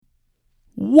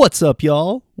What's up,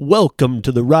 y'all? Welcome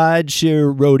to the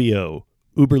Rideshare Rodeo,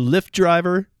 Uber Lyft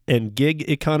driver and gig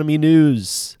economy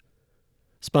news.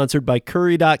 Sponsored by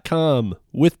Curry.com,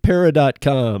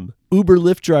 WithPara.com,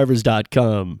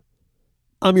 UberLyftDrivers.com.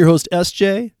 I'm your host,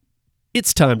 SJ.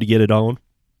 It's time to get it on.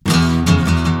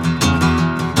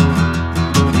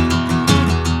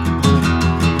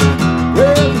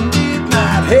 Well,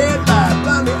 midnight headlight,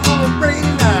 blinding on a rainy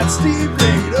night, steep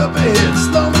grade up ahead,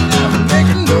 slow me down and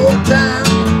making no time.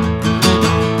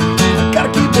 I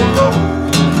gotta keep on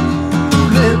rolling.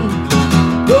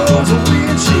 Those are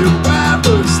windshield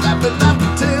wipers slapping out the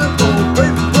tempo,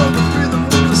 breaking broken rhythm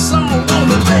with the song on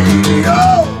the radio.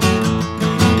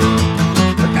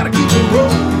 I gotta keep on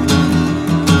rolling.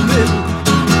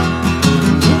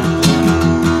 Ooh,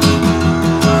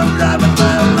 I'm driving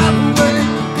my life away.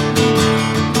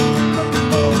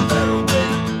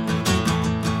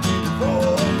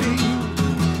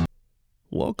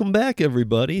 Welcome back,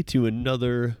 everybody, to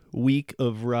another week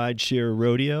of Rideshare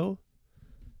Rodeo.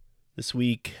 This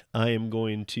week, I am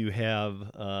going to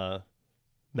have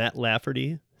Matt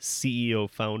Lafferty, CEO,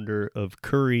 founder of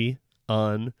Curry,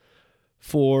 on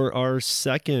for our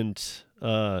second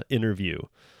interview.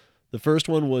 The first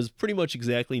one was pretty much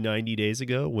exactly 90 days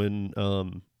ago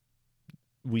when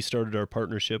we started our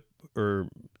partnership,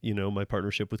 my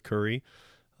partnership with Curry.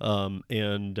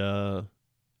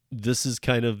 This is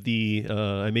kind of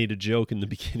I made a joke in the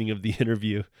beginning of the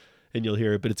interview, and you'll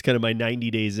hear it, but it's kind of my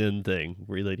 90 days in thing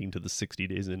relating to the 60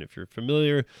 days in, if you're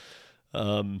familiar.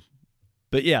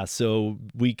 But yeah, so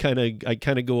I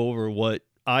kind of go over what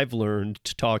I've learned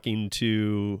talking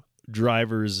to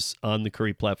drivers on the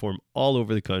Curry platform all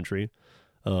over the country,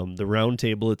 the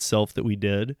roundtable itself that we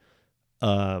did,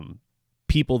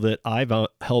 people that I've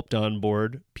helped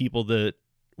onboard, people that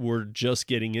were just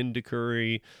getting into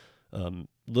Curry,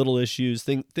 little issues,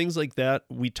 things like that.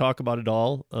 We talk about it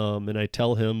all. And I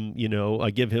tell him,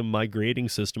 I give him my grading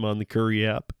system on the Curry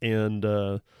app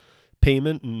and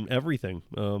payment and everything,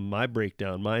 my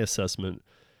breakdown, my assessment.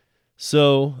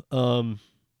 So,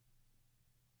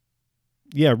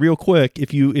 yeah, real quick,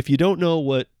 if you don't know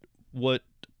what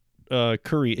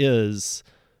Curry is,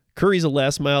 Curry's a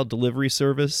last mile delivery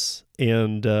service.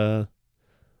 And,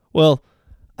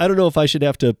 I don't know if I should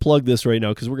have to plug this right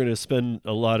now because we're going to spend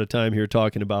a lot of time here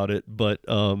talking about it, but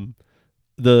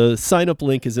the sign-up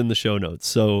link is in the show notes.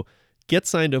 So get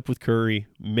signed up with Curry.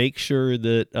 Make sure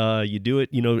that you do it,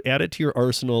 add it to your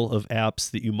arsenal of apps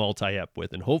that you multi-app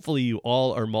with, and hopefully you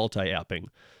all are multi-apping.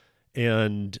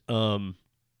 And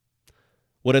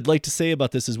what I'd like to say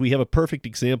about this is we have a perfect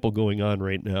example going on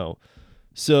right now.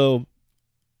 So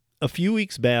a few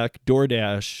weeks back,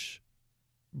 DoorDash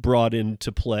brought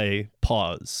into play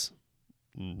pause.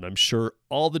 And I'm sure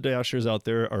all the Dashers out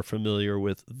there are familiar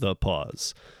with the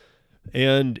pause.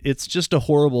 And it's just a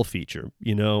horrible feature.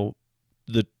 You all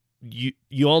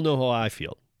know how I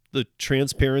feel. The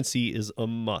transparency is a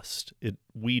must.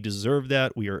 We deserve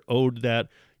that. We are owed that.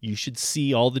 You should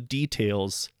see all the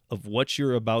details of what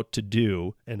you're about to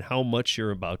do and how much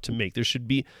you're about to make. There should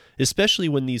be, especially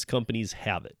when these companies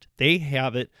have it. They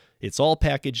have it. It's all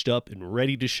packaged up and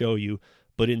ready to show you.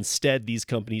 But instead, these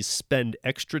companies spend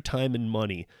extra time and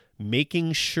money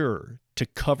making sure to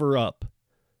cover up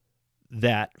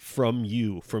that from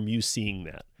you seeing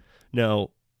that. Now,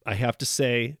 I have to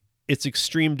say, it's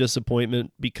extreme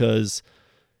disappointment because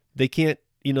they can't,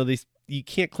 you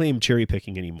can't claim cherry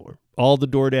picking anymore. All the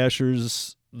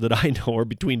DoorDashers that I know are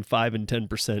between 5 and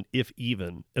 10%, if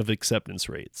even, of acceptance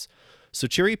rates. So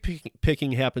cherry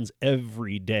picking happens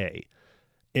every day.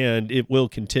 And it will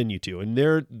continue to. And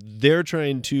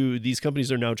these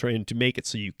companies are now trying to make it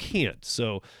so you can't.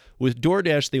 So with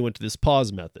DoorDash, they went to this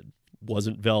pause method.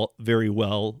 Wasn't very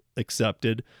well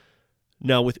accepted.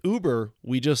 Now with Uber,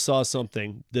 we just saw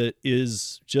something that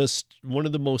is just one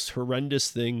of the most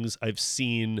horrendous things I've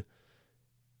seen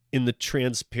in the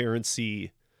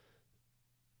transparency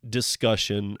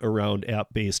discussion around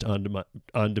app-based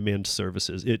on-demand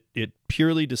services. It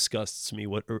purely disgusts me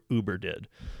what Uber did.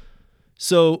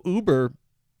 So Uber,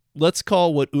 let's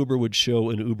call what Uber would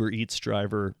show an Uber Eats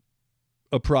driver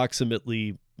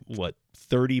approximately,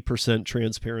 30%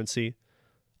 transparency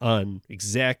on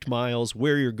exact miles,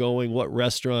 where you're going, what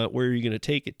restaurant, where you're going to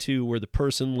take it to, where the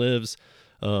person lives,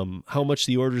 how much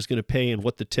the order is going to pay, and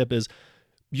what the tip is.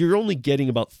 You're only getting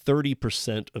about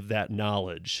 30% of that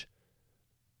knowledge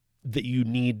that you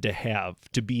need to have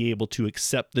to be able to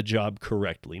accept the job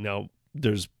correctly. Now,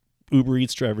 there's Uber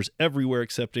Eats drivers everywhere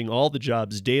accepting all the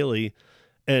jobs daily,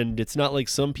 and it's not like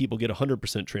some people get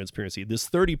 100% transparency. This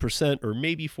 30% or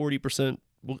maybe 40%,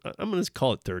 I'm going to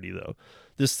call it 30 though.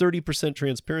 This 30%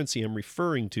 transparency I'm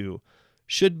referring to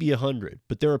should be 100,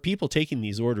 but there are people taking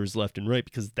these orders left and right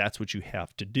because that's what you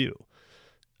have to do.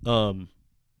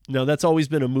 Now that's always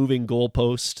been a moving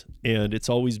goalpost, and it's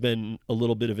always been a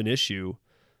little bit of an issue.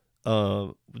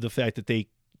 The fact that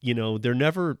they're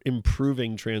never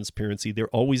improving transparency. They're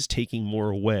always taking more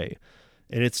away.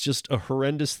 And it's just a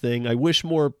horrendous thing. I wish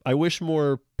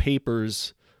more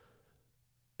papers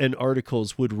and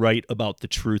articles would write about the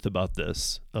truth about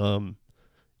this.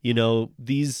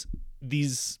 These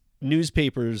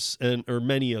newspapers, or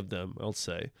many of them, I'll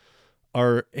say,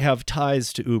 have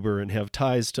ties to Uber and have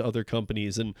ties to other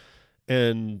companies,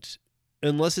 and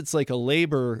unless it's like a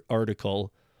labor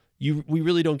article, we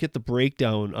really don't get the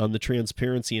breakdown on the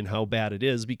transparency and how bad it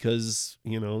is, because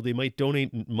they might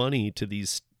donate money to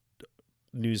these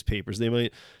newspapers. They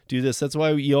might do this. That's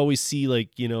why you always see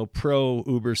pro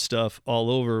Uber stuff all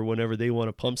over whenever they want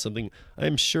to pump something.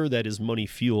 I'm sure that is money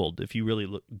fueled if you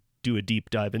really do a deep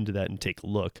dive into that and take a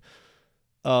look.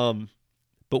 But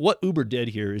what Uber did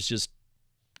here is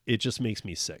it just makes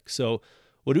me sick. So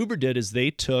what Uber did is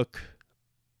they took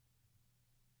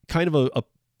kind of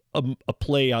a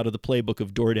play out of the playbook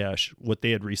of DoorDash, what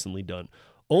they had recently done,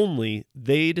 only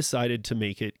they decided to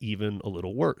make it even a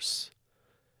little worse.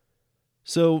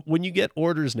 So when you get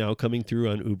orders now coming through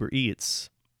on Uber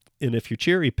Eats, and if you're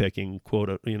cherry picking,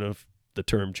 quote, the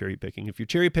term cherry picking, if you're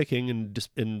cherry picking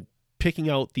and picking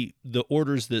out the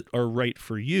orders that are right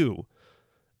for you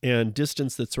and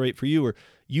distance that's right for you, or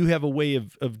you have a way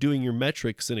of doing your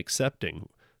metrics and accepting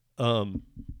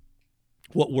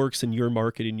what works in your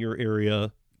market, in your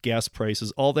area, gas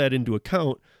prices, all that into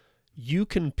account, you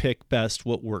can pick best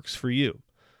what works for you.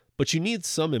 But you need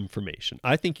some information.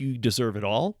 I think you deserve it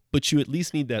all, but you at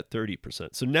least need that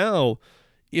 30%. So now,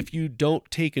 if you don't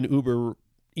take an Uber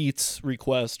Eats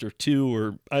request or two,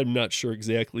 or I'm not sure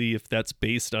exactly if that's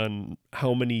based on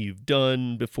how many you've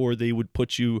done before they would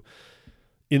put you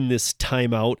in this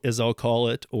timeout, as I'll call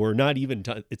it, or not even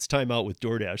it's timeout with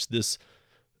DoorDash, this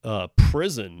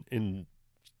prison in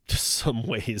some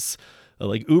ways,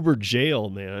 like Uber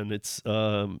jail, man. It's,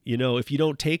 if you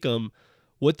don't take them,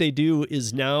 what they do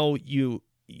is now you're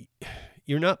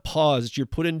not paused. You're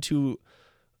put into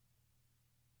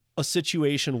a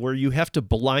situation where you have to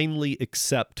blindly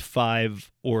accept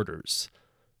 5 orders.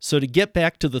 So to get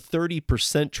back to the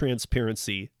 30%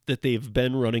 transparency that they've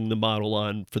been running the model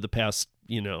on for the past,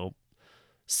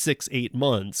 6-8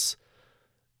 months,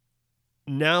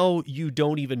 now you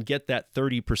don't even get that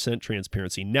 30%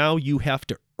 transparency. Now you have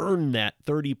to earn that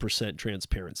 30%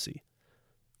 transparency,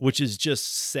 which is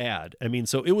just sad. I mean,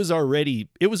 so it was already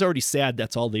sad.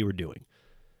 That's all they were doing.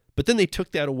 But then they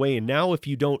took that away. And now if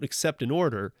you don't accept an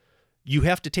order, you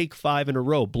have to take 5 in a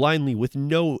row blindly with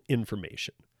no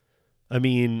information. I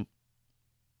mean,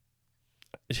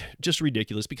 just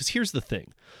ridiculous, because here's the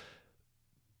thing.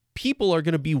 People are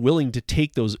going to be willing to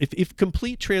take those. If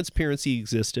complete transparency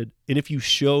existed and if you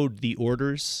showed the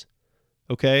orders,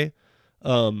 okay,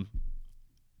 to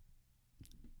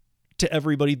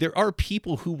everybody, there are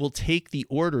people who will take the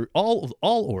order, all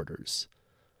orders.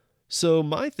 So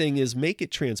my thing is, make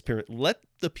it transparent. Let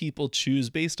the people choose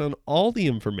based on all the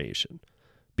information,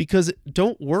 because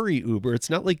don't worry, Uber. It's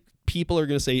not like people are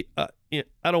going to say, I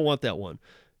don't want that one.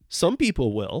 Some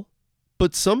people will,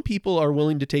 but some people are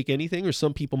willing to take anything, or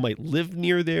some people might live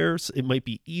near there. So it might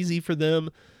be easy for them.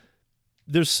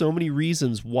 There's so many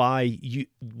reasons why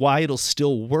it'll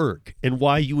still work, and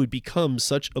why you would become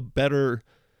such a better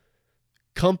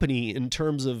company in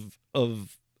terms of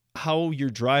how your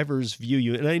drivers view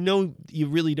you. And I know you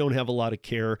really don't have a lot of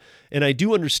care, and I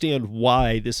do understand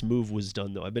why this move was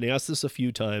done, though. I've been asked this a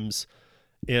few times,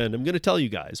 and I'm going to tell you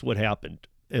guys what happened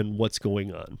and what's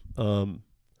going on.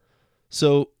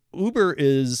 So Uber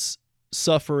is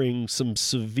suffering some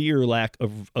severe lack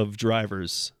of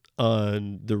drivers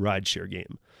on the rideshare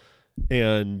game,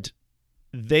 and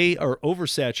they are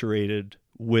oversaturated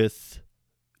with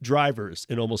drivers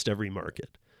in almost every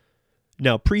market.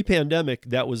 Now, pre-pandemic,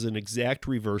 that was an exact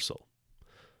reversal.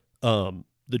 The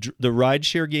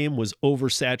rideshare game was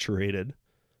oversaturated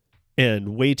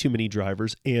and way too many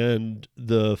drivers, and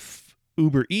the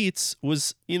Uber Eats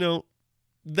was,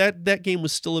 that game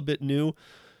was still a bit new.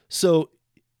 So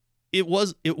it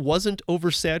wasn't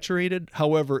oversaturated.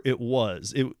 However, it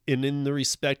was. And in the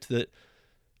respect that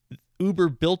Uber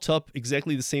built up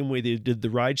exactly the same way they did the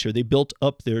rideshare. They built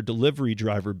up their delivery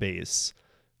driver base,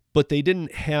 but they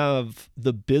didn't have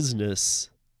the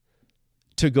business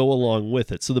to go along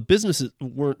with it. So the business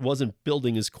wasn't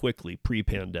building as quickly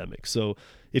pre-pandemic. So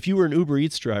if you were an Uber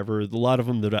Eats driver, a lot of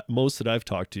them most that I've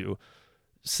talked to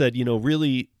said,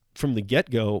 really from the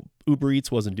get-go, Uber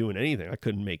Eats wasn't doing anything. I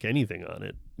couldn't make anything on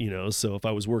it. So if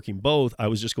I was working both, I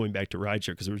was just going back to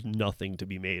rideshare because there was nothing to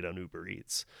be made on Uber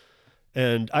Eats.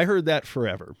 And I heard that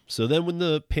forever. So then when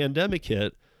the pandemic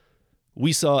hit,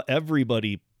 we saw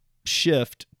everybody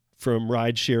shift from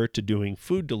rideshare to doing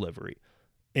food delivery.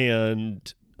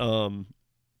 And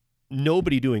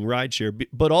nobody doing rideshare,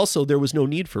 but also there was no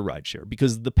need for rideshare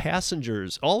because the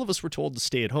passengers, all of us were told to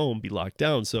stay at home, be locked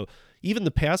down. So even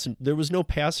there was no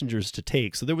passengers to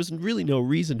take. So there was really no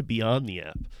reason to be on the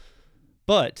app.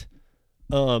 But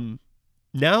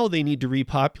now they need to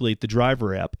repopulate the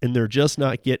driver app, and they're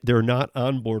not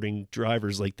onboarding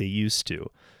drivers like they used to.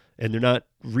 And they're not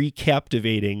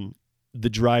recaptivating the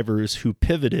drivers who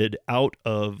pivoted out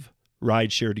of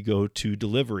rideshare to go to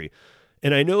delivery.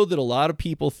 And I know that a lot of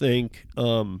people think,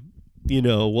 well,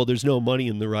 there's no money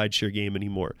in the rideshare game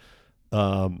anymore.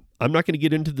 I'm not going to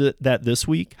get into that this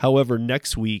week. However,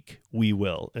 next week we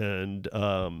will. And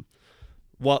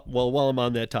while I'm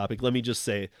on that topic, let me just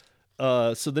say,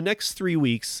 so the next 3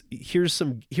 weeks, here's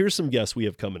some guests we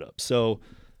have coming up. So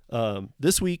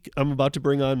this week I'm about to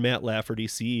bring on Matt Lafferty,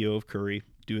 CEO of Curry,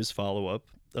 do his follow-up.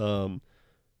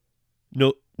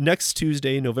 Next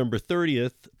Tuesday, November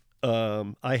 30th,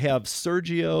 I have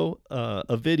Sergio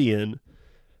Avidian,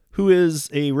 who is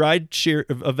a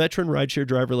veteran rideshare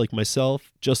driver like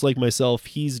myself. Just like myself,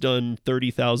 he's done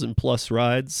 30,000 plus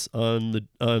rides on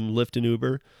Lyft and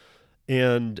Uber,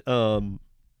 and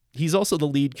he's also the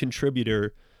lead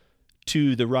contributor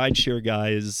to the Rideshare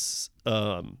Guys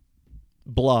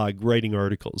blog, writing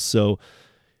articles. So,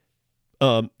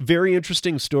 very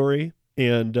interesting story.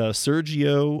 And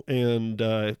Sergio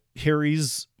and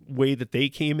Harry's way that they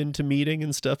came into meeting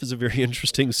and stuff is a very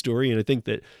interesting story. And I think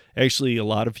that actually a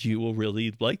lot of you will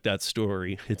really like that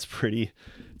story. It's pretty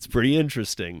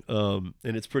interesting. And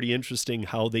it's pretty interesting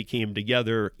how they came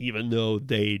together, even though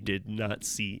they did not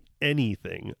see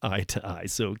anything eye to eye.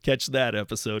 So catch that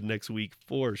episode next week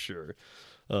for sure.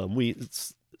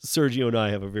 Sergio and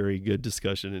I have a very good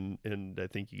discussion, and I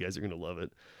think you guys are going to love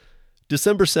it.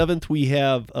 December 7th,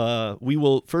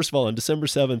 first of all, on December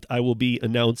 7th, I will be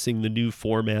announcing the new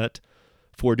format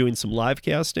for doing some live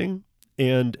casting,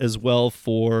 and as well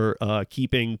for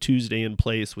keeping Tuesday in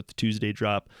place with the Tuesday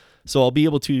drop. So I'll be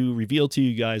able to reveal to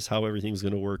you guys how everything's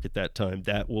going to work at that time.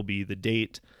 That will be the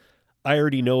date. I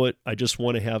already know it. I just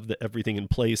want to have everything in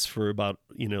place for about,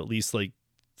 at least like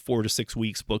 4 to 6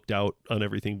 weeks booked out on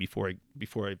everything before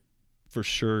I for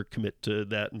sure commit to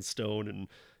that in stone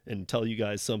and tell you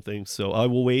guys something. So I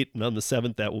will wait, and on the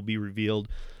 7th, that will be revealed.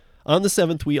 On the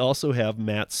 7th, we also have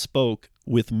Matt Spoke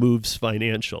with Moves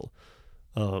Financial.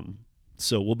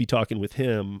 So we'll be talking with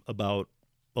him about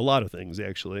a lot of things,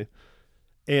 actually.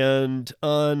 And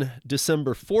on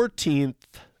December 14th,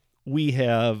 we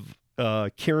have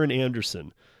Karen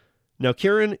Anderson. Now,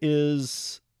 Karen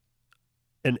is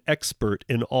an expert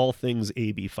in all things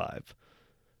AB5.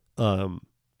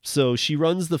 So she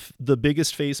runs the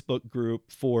biggest Facebook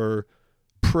group for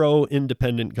pro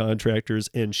independent contractors,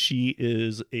 and she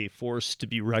is a force to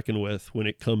be reckoned with when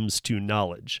it comes to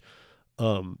knowledge.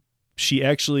 She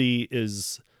actually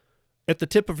is at the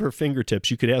tip of her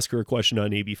fingertips. You could ask her a question on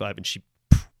AB5 and she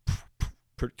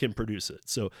can produce it.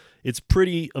 So it's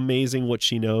pretty amazing what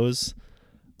she knows.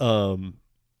 And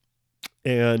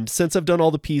since I've done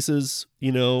all the pieces,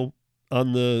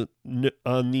 on the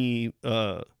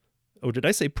did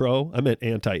I say pro? I meant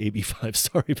anti-AB5.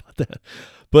 Sorry about that.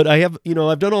 But I have,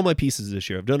 I've done all my pieces this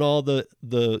year. I've done all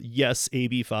the Yes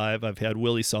AB5. I've had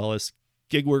Willie Solis,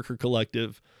 Gig Worker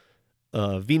Collective,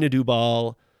 Vina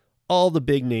Dubal, all the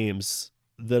big names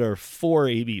that are for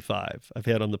AB5 I've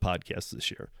had on the podcast this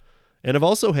year. And I've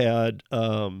also had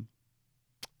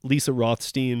Lisa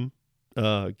Rothstein,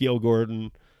 Gail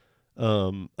Gordon.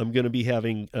 I'm going to be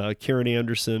having Karen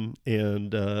Anderson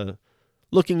and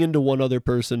looking into one other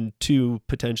person too,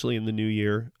 potentially in the new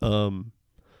year.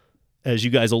 As you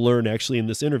guys will learn actually in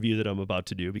this interview that I'm about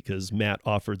to do, because Matt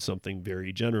offered something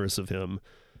very generous of him.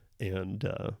 And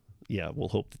we'll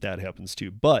hope that happens too.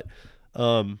 But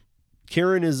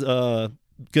Karen is going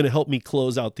to help me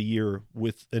close out the year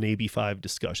with an AB5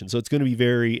 discussion. So it's going to be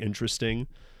very interesting.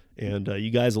 And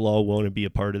you guys will all want to be a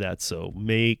part of that. So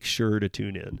make sure to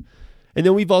tune in. And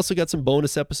then we've also got some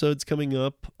bonus episodes coming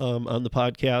up on the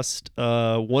podcast,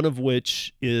 one of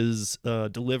which is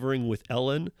Delivering with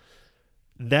Ellen.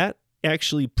 That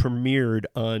actually premiered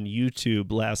on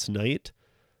YouTube last night.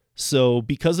 So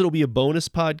because it'll be a bonus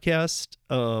podcast,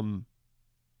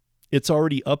 it's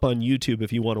already up on YouTube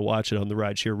if you want to watch it on the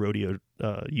Rideshare Rodeo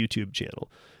YouTube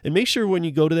channel. And make sure when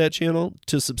you go to that channel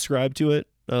to subscribe to it.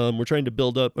 I'm trying to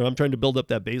build up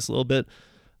that base a little bit.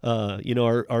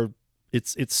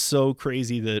 It's so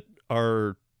crazy that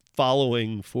our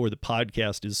following for the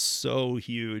podcast is so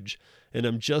huge, and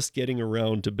I'm just getting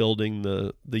around to building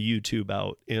the YouTube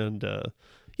out. And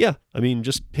yeah, I mean,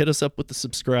 just hit us up with the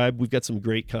subscribe. We've got some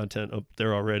great content up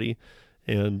there already.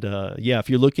 And yeah, if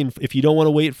you don't want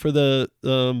to wait for the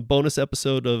bonus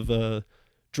episode of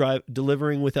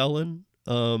delivering with Ellen,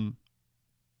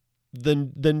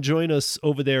 then join us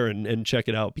over there and check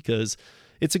it out, because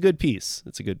it's a good piece.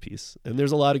 It's a good piece. And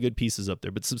there's a lot of good pieces up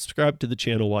there, but subscribe to the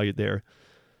channel while you're there.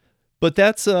 But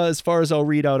that's as far as I'll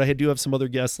read out. I do have some other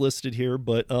guests listed here,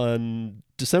 but on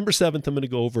December 7th, I'm going to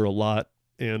go over a lot,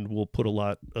 and we'll put a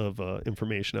lot of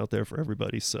information out there for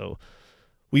everybody. So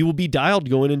we will be dialed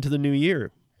going into the new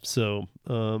year. So,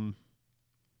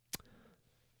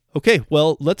 okay,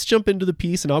 well, let's jump into the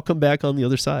piece, and I'll come back on the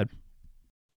other side.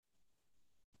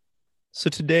 So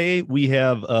today we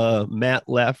have Matt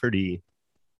Lafferty,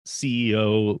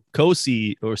 CEO,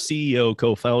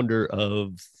 co-founder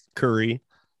of Curry,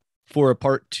 for a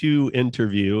part 2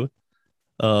 interview.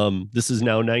 This is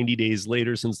now 90 days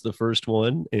later since the first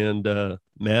one. And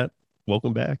Matt,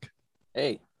 welcome back.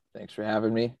 Hey, thanks for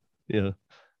having me. Yeah.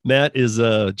 Matt is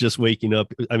just waking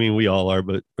up. I mean, we all are,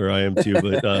 or I am too,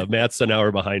 but Matt's an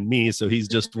hour behind me. So he's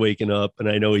just waking up, and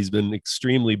I know he's been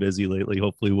extremely busy lately.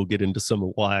 Hopefully we'll get into some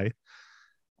of why.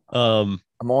 I'm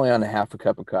only on a half a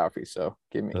cup of coffee, so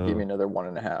give me another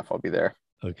 1.5. I'll be there.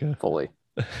 Okay. Fully.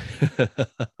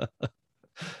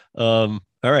 All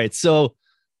right. So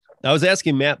I was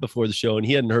asking Matt before the show, and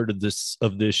he hadn't heard of this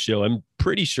show. I'm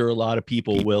pretty sure a lot of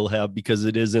people will have, because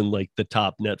it is in like the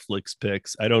top Netflix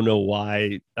picks. I don't know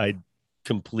why I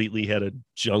completely had a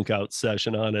junk out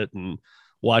session on it and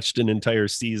watched an entire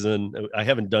season. I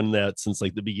haven't done that since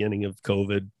like the beginning of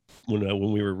COVID,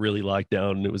 when we were really locked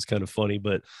down, and it was kind of funny,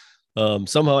 but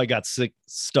somehow I got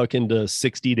stuck into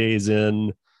 60 Days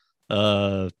In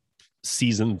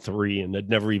season 3, and I'd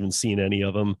never even seen any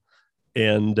of them.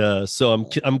 And so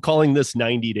I'm calling this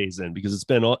 90 Days In, because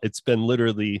it's been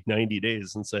literally 90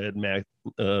 days since I had Matt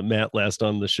last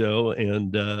on the show.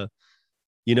 And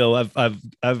you know,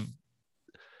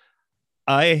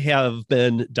 I have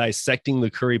been dissecting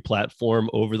the Curry platform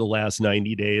over the last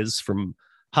 90 days, from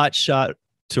hot shot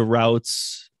to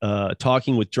routes,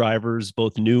 talking with drivers,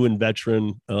 both new and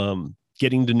veteran,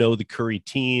 getting to know the Curry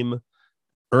team,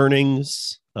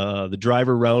 earnings. The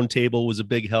driver roundtable was a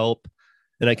big help.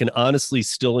 And I can honestly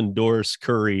still endorse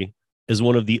Curry as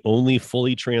one of the only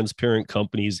fully transparent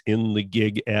companies in the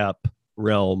gig app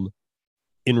realm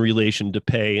in relation to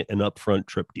pay and upfront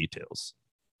trip details.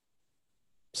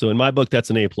 So in my book, that's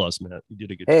an A+, Matt. You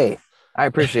did a good job. Hey, I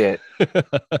appreciate it.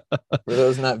 For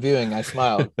those not viewing, I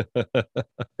smiled.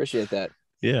 Appreciate that.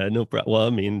 Yeah, no problem. Well, I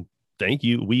mean, thank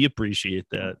you. We appreciate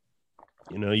that.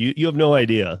 You know, you have no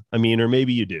idea. I mean, or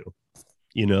maybe you do,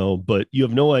 you know, but you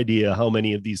have no idea how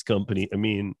many of these companies, I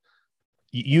mean,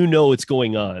 you know, it's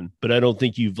going on, but I don't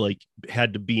think you've like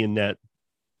had to be in that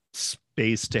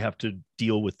space to have to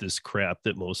deal with this crap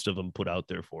that most of them put out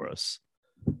there for us.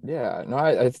 Yeah, no,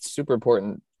 it's super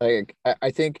important. Like,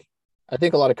 I think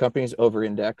a lot of companies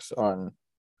over-index on,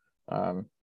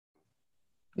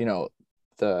 you know,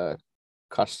 the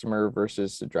customer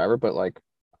versus the driver, but like,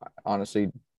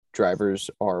 honestly, drivers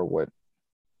are what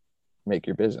make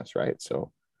your business, right?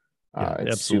 So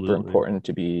it's absolutely super important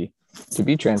to be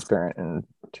transparent and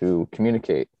to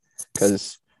communicate,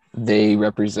 because they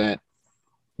represent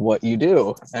what you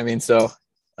do. I mean, so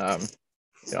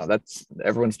you know, that's,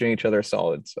 everyone's doing each other a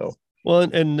solid. So well,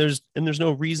 and there's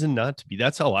no reason not to be.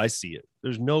 That's how I see it.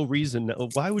 There's no reason.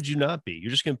 Why would you not be?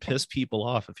 You're just going to piss people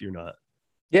off if you're not.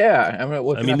 Yeah,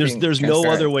 I mean, there's no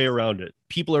other way around it.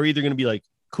 People are either going to be like,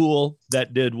 cool,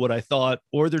 that did what I thought,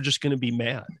 or they're just going to be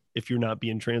mad if you're not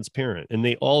being transparent. And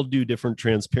they all do different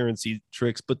transparency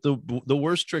tricks. But the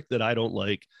worst trick that I don't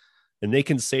like, and they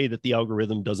can say that the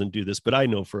algorithm doesn't do this, but I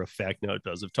know for a fact now it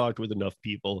does. I've talked with enough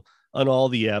people on all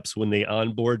the apps. When they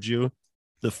onboard you,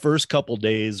 the first couple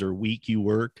days or week you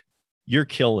work, you're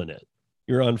killing it.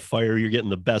 You're on fire. You're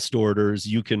getting the best orders.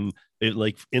 You can,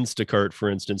 like Instacart, for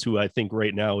instance, who I think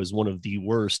right now is one of the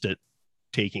worst at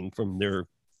taking from their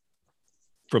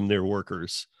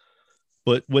workers.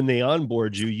 But when they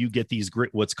onboard you, you get these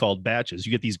great, what's called batches.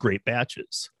 You get these great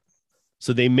batches.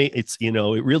 So they may, it's, you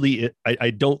know, it really, I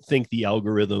don't think the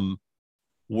algorithm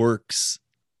works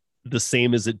the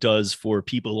same as it does for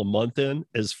people a month in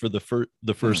as for the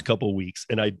first couple of weeks.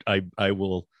 And I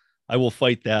will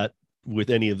fight that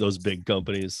with any of those big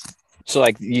companies. So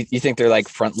like you think they're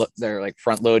front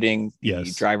loading the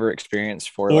yes. driver experience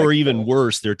for, or even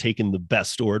worse, they're taking the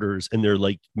best orders and they're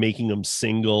like making them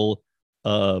single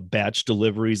batch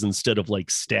deliveries instead of like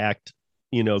stacked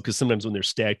because sometimes when they're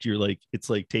stacked, you're like, it's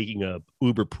like taking a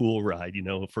Uber pool ride,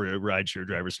 for a rideshare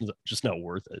driver. It's just not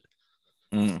worth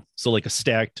it. So like a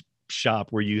stacked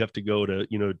shop where you have to go to,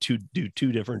 do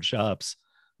two different shops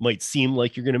might seem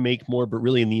like you're going to make more, but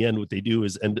really in the end, what they do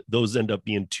is, and those end up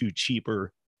being two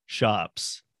cheaper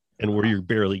shops and where you're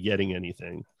barely getting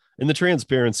anything. And the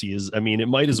transparency is, it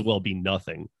might as well be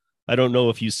nothing. I don't know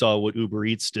if you saw what Uber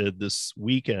Eats did this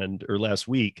weekend or last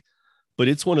week, but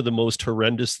it's one of the most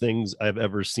horrendous things I've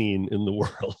ever seen in the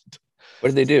world. What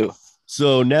did they do?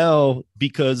 So now,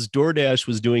 because DoorDash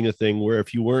was doing a thing where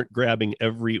if you weren't grabbing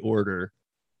every order,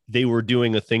 they were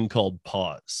doing a thing called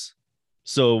pause.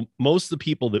 So most of the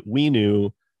people that we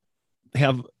knew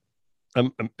have,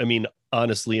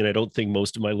 honestly, and I don't think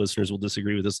most of my listeners will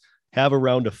disagree with this, have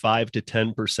around a 5 to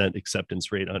 10%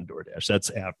 acceptance rate on DoorDash. That's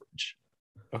average.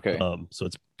 Okay. So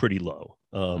it's pretty low.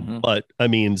 But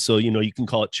so, you can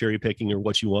call it cherry picking or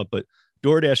what you want, but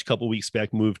DoorDash a couple weeks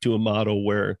back moved to a model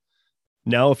where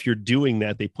now if you're doing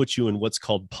that, they put you in what's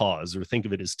called pause, or think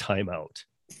of it as timeout.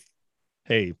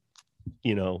 Hey,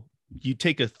 you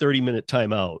take a 30-minute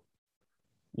timeout.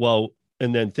 Well,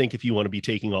 and then think if you want to be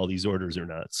taking all these orders or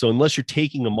not. So unless you're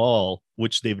taking them all,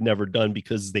 which they've never done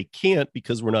because they can't,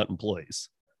 because we're not employees,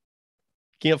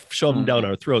 can't shove them down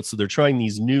our throats. So they're trying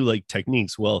these new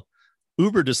techniques. Well,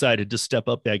 Uber decided to step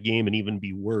up that game and even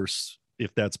be worse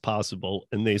if that's possible.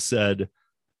 And they said,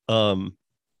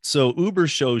 so Uber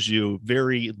shows you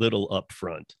very little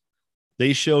upfront.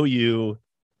 They show you,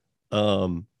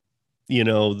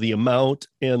 the amount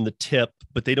and the tip,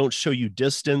 but they don't show you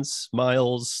distance,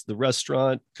 miles, the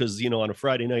restaurant, because, on a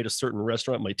Friday night, a certain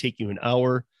restaurant might take you an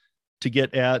hour to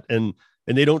get at. And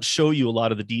they don't show you a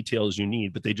lot of the details you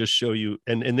need, but they just show you,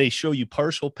 and they show you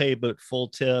partial pay, but full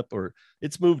tip, or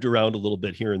it's moved around a little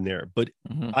bit here and there, but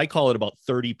I call it about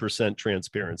 30%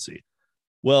 transparency.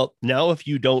 Well, now if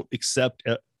you don't accept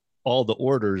all the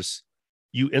orders,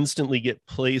 you instantly get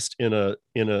placed in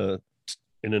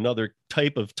another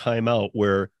type of timeout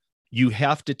where you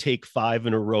have to take 5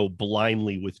 in a row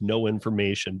blindly with no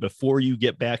information before you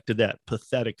get back to that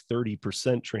pathetic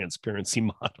 30% transparency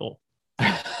model.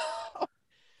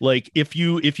 Like if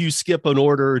you skip an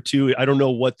order or two, I don't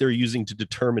know what they're using to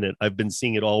determine it. I've been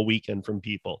seeing it all weekend from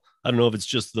people. I don't know if it's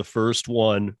just the first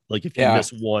one, like if you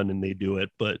miss one and they do it,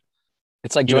 but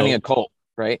it's like joining a cult,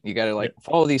 right? You got to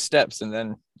follow these steps and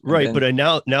then. Right. But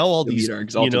now all these,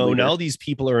 now these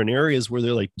people are in areas where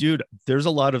they're like, dude, there's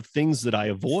a lot of things that I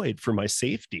avoid for my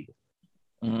safety.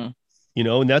 And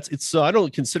so I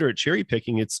don't consider it cherry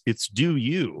picking. It's do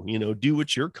you, do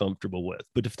what you're comfortable with.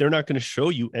 But if they're not going to show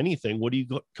you anything, what are you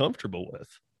comfortable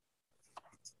with?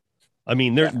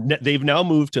 They've now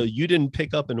moved to, you didn't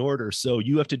pick up an order, so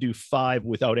you have to do 5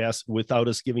 without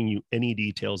us giving you any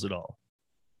details at all.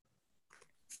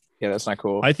 Yeah, that's not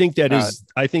cool. I think that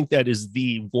is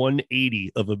the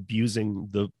 180 of abusing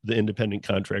the independent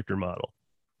contractor model.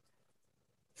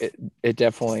 It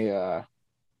definitely I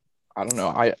don't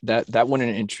know. That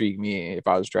wouldn't intrigue me if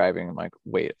I was driving. I'm like,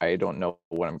 wait, I don't know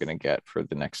what I'm gonna get for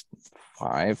the next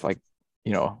 5. I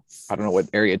don't know what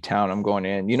area of town I'm going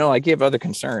in. I give other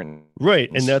concerns.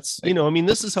 Right. And that's,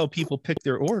 this is how people pick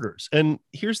their orders. And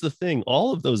here's the thing,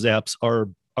 all of those apps are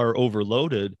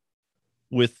overloaded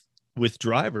with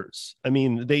drivers.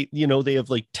 They have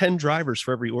 10 drivers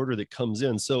for every order that comes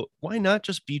in. So why not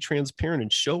just be transparent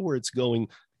and show where it's going?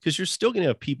 Because you're still going to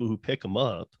have people who pick them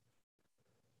up.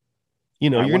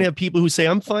 You're going to have people who say,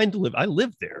 I'm fine to live. I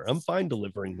live there. I'm fine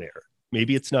delivering there.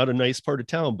 Maybe it's not a nice part of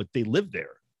town, but they live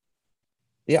there.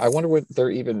 Yeah. I wonder what their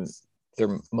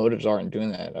motives are in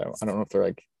doing that. I don't know if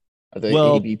they're are they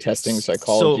A/B testing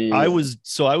psychology?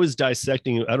 So I was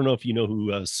dissecting. I don't know if you know who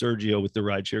Sergio with the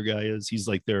rideshare guy is. He's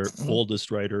like their oldest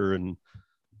writer, and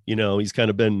he's kind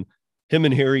of been. Him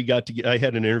and Harry got together. I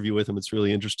had an interview with him. It's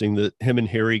really interesting that him and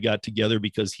Harry got together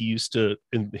because he used to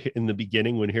in the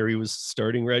beginning when Harry was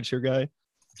starting rideshare guy.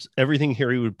 Everything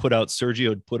Harry would put out, Sergio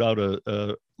would put out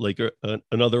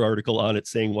another article on it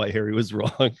saying why Harry was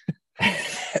wrong.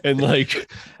 And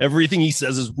everything he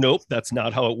says is, nope, that's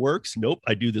not how it works. Nope,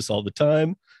 I do this all the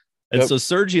time. And so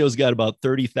Sergio's got about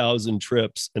 30,000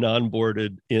 trips and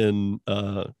onboarded in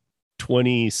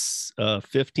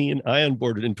 2015. I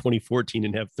onboarded in 2014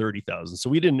 and have 30,000. So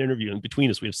we did an interview, and between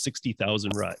us, we have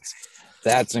 60,000 rides.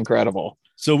 That's incredible.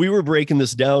 So we were breaking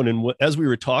this down, and as we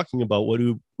were talking about what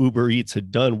Uber Eats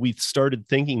had done, we started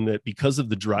thinking that because of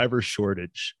the driver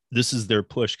shortage, this is their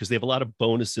push, because they have a lot of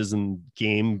bonuses and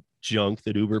game junk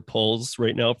that Uber pulls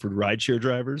right now for rideshare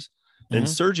drivers. And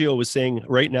Sergio was saying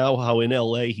right now how in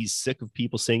LA he's sick of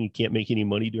people saying you can't make any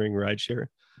money during rideshare.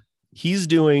 he's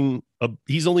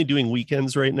only doing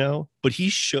weekends right now, but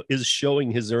he is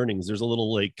showing his earnings. There's a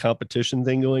little like competition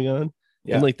thing going on.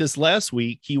 Yeah. And like this last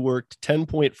week, he worked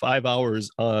 10.5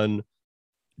 hours on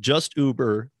just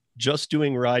Uber, just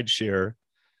doing rideshare,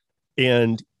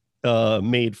 and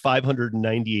made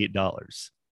 $598.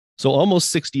 So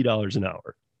almost $60 an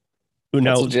hour. That's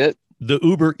now legit. The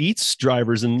Uber Eats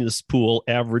drivers in this pool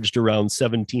averaged around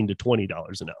 $17 to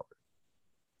 $20 an hour.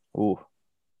 Ooh,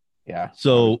 yeah.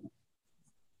 So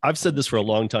I've said this for a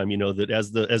long time, that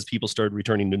as people started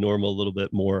returning to normal a little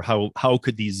bit more, how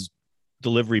could these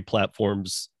delivery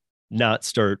platforms not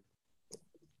start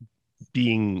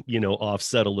being,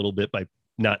 offset a little bit by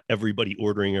not everybody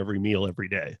ordering every meal every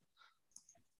day?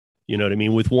 You know what I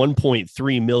mean? With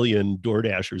 1.3 million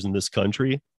DoorDashers in this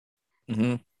country,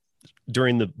 mm-hmm.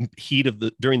 during the peak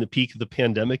of the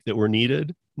pandemic that were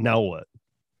needed, now what?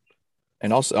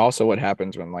 And also what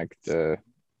happens when like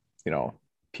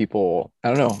people, I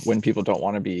don't know, when people don't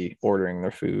want to be ordering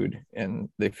their food and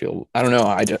they feel, I don't know,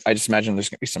 I just imagine there's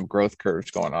gonna be some growth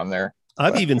curves going on there.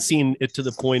 I've even seen it to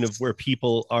the point of where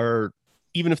people are,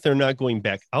 even if they're not going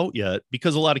back out yet,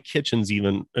 because a lot of kitchens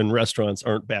even and restaurants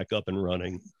aren't back up and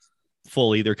running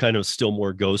fully. They're kind of still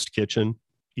more ghost kitchen.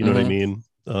 You know what I mean?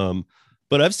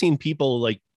 But I've seen people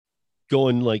like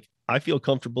going like, I feel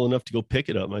comfortable enough to go pick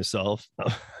it up myself.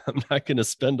 I'm not going to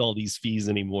spend all these fees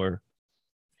anymore.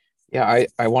 Yeah.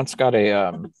 I once got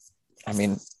I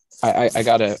got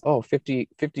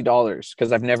 $50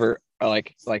 because I've never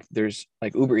like there's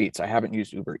like Uber Eats. I haven't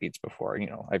used Uber Eats before.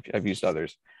 I've used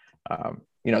others.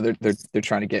 They're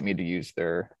trying to get me to use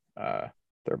their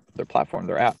platform,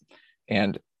 their app.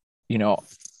 And,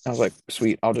 I was like,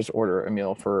 sweet, I'll just order a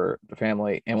meal for the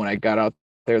family. And when I got out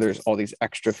there's all these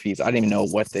extra fees. I didn't even know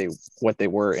what they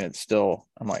were. And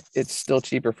I'm like, it's still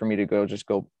cheaper for me to go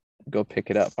pick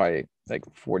it up by like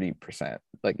 40%.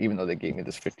 Like, even though they gave me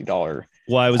this $50.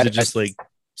 Why was it just like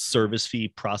service fee,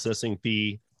 processing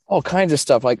fee? All kinds of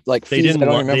stuff. Like they fees,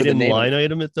 didn't line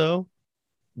item it though.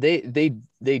 They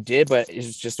did, but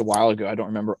it's just a while ago. I don't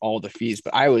remember all the fees,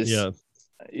 but I was,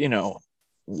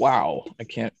 wow,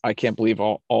 I can't believe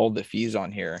all the fees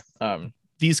on here.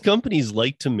 These companies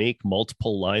like to make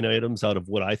multiple line items out of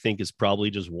what I think is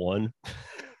probably just one.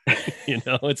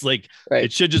 It's like, right.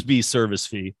 It should just be service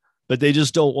fee, but they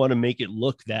just don't want to make it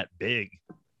look that big.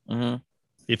 Mm-hmm.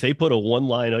 If they put a one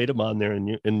line item on there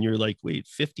and you're like, wait,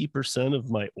 50%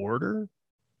 of my order.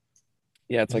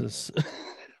 Yeah. It's like, it's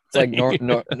like,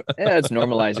 it's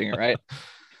normalizing it. Right.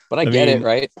 But I get it.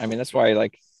 Right. I mean, that's why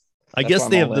I guess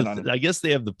they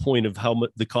have the point of how much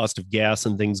the cost of gas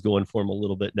and things going for them a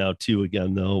little bit now too.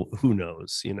 Again, though, who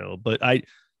knows, but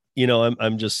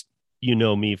I'm just,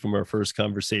 me from our first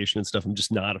conversation and stuff. I'm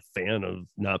just not a fan of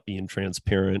not being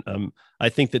transparent. I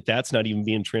think that's not even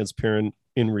being transparent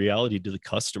in reality to the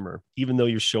customer, even though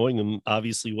you're showing them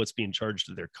obviously what's being charged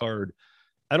to their card.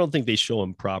 I don't think they show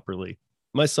them properly.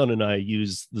 My son and I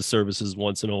use the services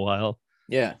once in a while.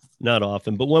 Yeah. Not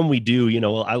often, but when we do,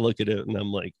 I look at it and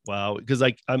I'm like, wow, because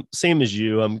I'm same as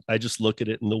you. I just look at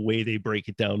it and the way they break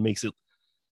it down makes it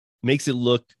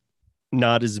look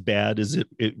not as bad as it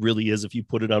really is if you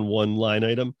put it on one line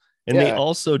item. And they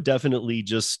also definitely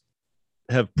just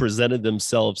have presented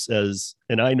themselves as,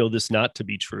 and I know this not to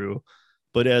be true,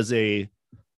 but as a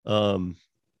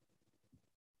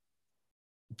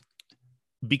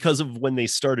because of when they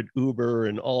started Uber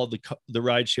and all the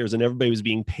ride shares and everybody was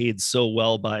being paid so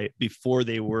well before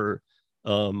they were,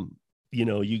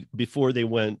 before they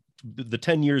went the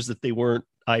 10 years that they weren't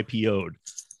IPO'd,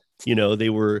 they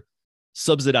were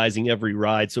subsidizing every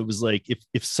ride. So it was like,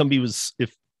 if somebody was,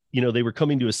 they were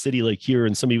coming to a city like here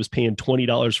and somebody was paying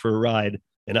 $20 for a ride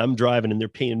and I'm driving and they're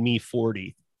paying me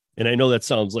 40. And I know that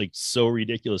sounds like so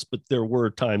ridiculous, but there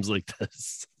were times like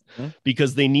this.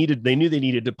 Because they knew they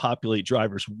needed to populate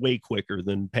drivers way quicker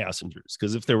than passengers.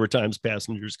 Because if there were times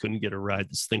passengers couldn't get a ride,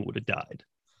 this thing would have died.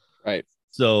 Right.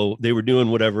 So they were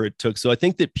doing whatever it took. So I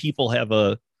think that people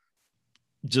have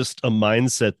just a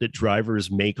mindset that drivers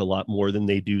make a lot more than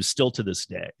they do still to this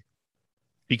day.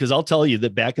 Because I'll tell you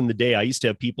that back in the day, I used to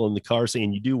have people in the car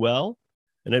saying, you do well.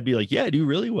 And I'd be like, yeah, I do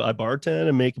really well. I bartend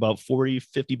and make about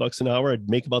 $40-$50 an hour. I'd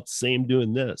make about the same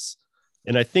doing this.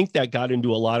 And I think that got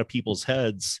into a lot of people's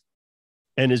heads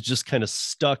and is just kind of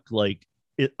stuck. Like,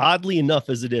 oddly enough,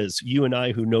 as it is, you and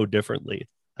I who know differently,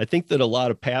 I think that a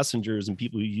lot of passengers and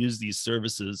people who use these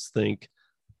services think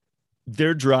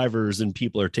their drivers and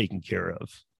people are taken care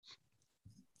of.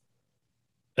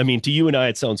 I mean, to you and I,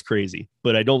 it sounds crazy,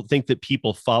 but I don't think that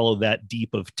people follow that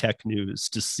deep of tech news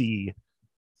to see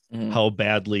how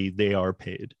badly they are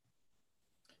paid.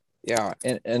 Yeah.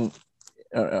 And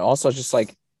also just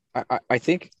like, I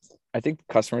think I think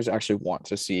customers actually want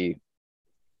to see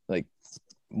like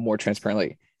more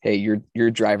transparently, hey,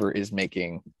 your driver is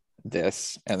making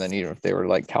this, and then if they were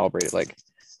like calibrated like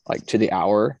to the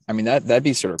hour, I mean that'd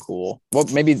be sort of cool. Well,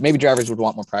 maybe drivers would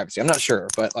want more privacy. I'm not sure,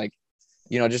 but like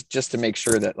just to make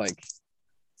sure that like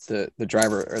the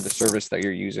driver or the service that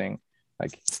you're using,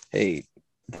 like, hey,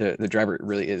 the driver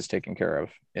really is taken care of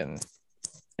and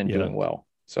doing well.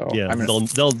 So yeah, I mean,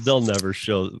 they'll never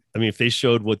show. I mean, if they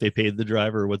showed what they paid the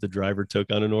driver or what the driver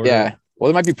took on an order, yeah. Well,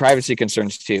 there might be privacy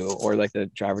concerns too, or like the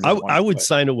driver. I would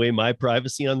sign away my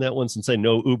privacy on that one, since I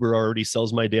know Uber already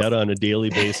sells my data on a daily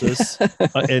basis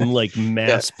and like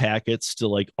mass packets to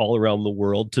like all around the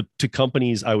world to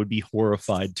companies. I would be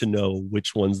horrified to know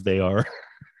which ones they are.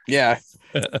 Yeah.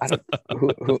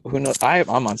 Who knows?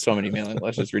 I'm on so many mailing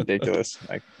lists. It's ridiculous.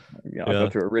 Like, I go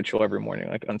through a ritual every morning,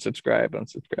 like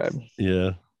unsubscribe.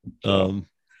 Yeah.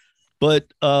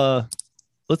 But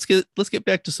let's get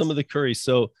back to some of the curry.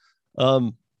 So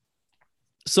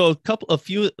first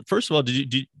of all,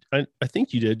 I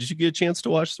think you did you get a chance to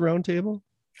watch the round table?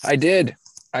 I did.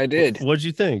 What'd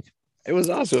you think? It was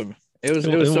awesome. It was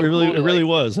really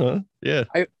was, huh? Yeah.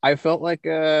 I felt like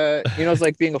it's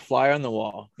like being a fly on the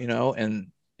wall,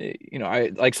 and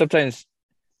I like sometimes,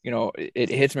 it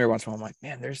hits me every once in a while. I'm like,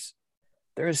 man,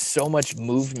 there is so much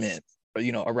movement,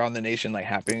 around the nation, like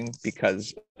happening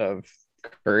because of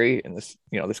Curry and this,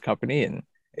 this company, and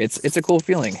it's a cool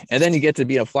feeling. And then you get to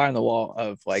be a fly on the wall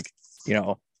of like,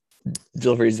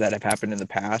 deliveries that have happened in the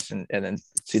past, and then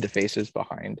see the faces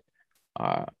behind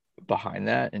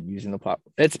that and using the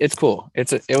platform. It's cool.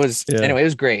 Anyway, it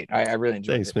was great. I really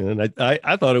enjoyed it. Thanks, man.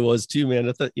 I thought it was too, man.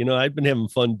 I thought, I'd been having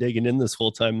fun digging in this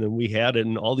whole time, then we had it,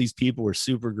 and all these people were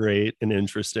super great and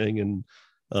interesting, and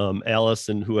Alice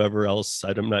and whoever else,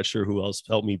 I'm not sure who else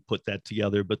helped me put that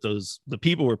together, but the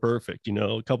people were perfect.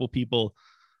 A couple people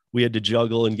we had to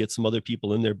juggle and get some other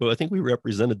people in there, but I think we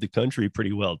represented the country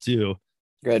pretty well too.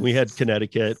 Good. We had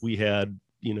Connecticut, we had,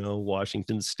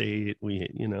 Washington State, we,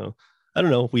 I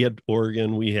don't know, we had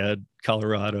Oregon, we had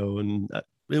Colorado, and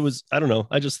it was, I don't know.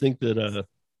 I just think that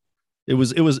it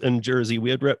was in Jersey.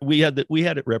 We had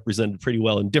it represented pretty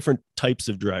well, and different types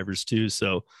of drivers too.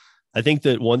 So I think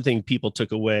that one thing people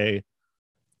took away,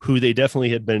 who they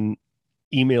definitely had been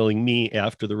emailing me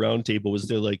after the roundtable, was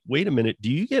they're like, wait a minute, do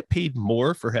you get paid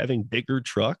more for having bigger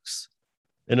trucks?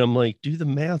 And I'm like, do the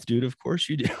math, dude. Of course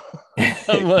you do.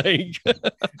 I'm like,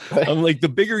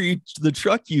 the bigger the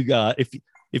truck you got,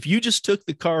 if you just took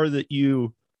the car that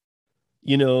you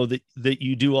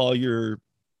do all your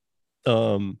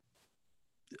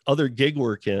other gig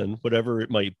work in, whatever it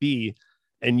might be,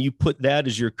 and you put that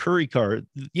as your curry car,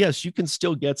 yes, you can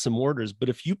still get some orders. But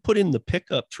if you put in the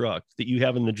pickup truck that you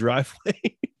have in the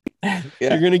driveway,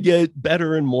 you're going to get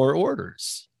better and more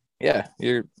orders. Yeah.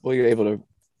 You're able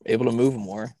to move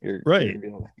more. Right.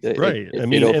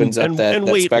 It opens up that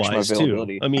weight spectrum wise of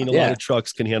availability. Too. I mean, a lot of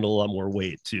trucks can handle a lot more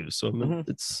weight too. So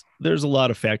there's a lot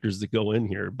of factors that go in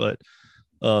here, but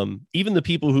even the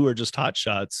people who are just hot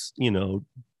shots, do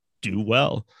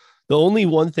well. The only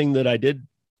one thing that I did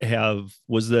have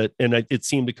was that, and it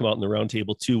seemed to come out in the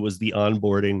roundtable too, was the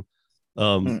onboarding,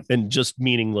 and just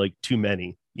meaning like too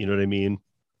many, you know what I mean?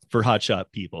 For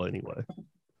hotshot people anyway.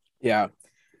 Yeah.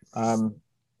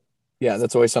 Yeah,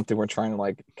 that's always something we're trying to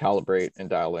like calibrate and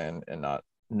dial in, and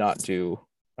not do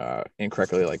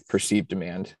incorrectly like perceived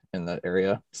demand in that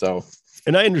area. So,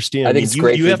 and I understand. I think it's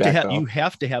great. You have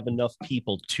to have enough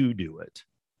people to do it.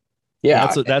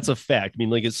 Yeah, that's a fact. I mean,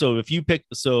 like, so if you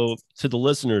to the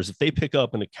listeners, if they pick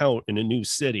up an account in a new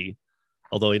city,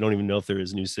 although I don't even know if there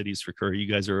is new cities for Curry,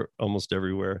 you guys are almost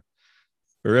everywhere,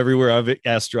 or everywhere I've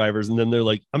asked drivers, and then they're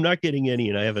like, I'm not getting any,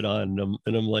 and I have it on,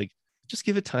 and I'm like, just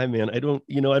give it time, man. I don't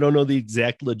know the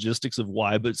exact logistics of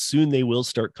why, but soon they will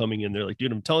start coming in. They're like,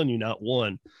 dude, I'm telling you, not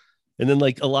one. And then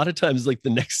like a lot of times, like the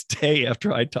next day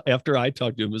after I talked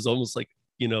to him, it was almost like,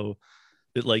 it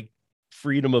like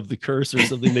freedom of the curse or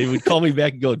something. They would call me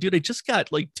back and go, dude, I just got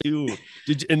like 2.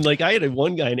 And like I had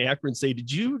one guy in Akron say,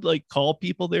 did you like call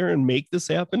people there and make this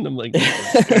happen? I'm like, you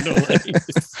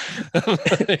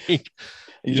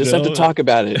just have to talk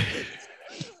about it.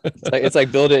 It's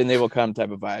like build it and they will come type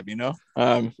of vibe,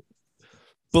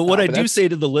 But what I do say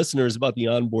to the listeners about the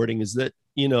onboarding is that,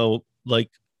 like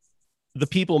the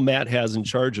people Matt has in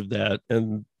charge of that,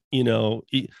 and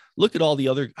look at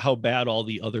how bad all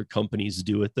the other companies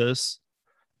do at this.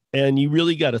 And you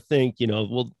really got to think,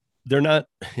 well, they're not,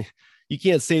 you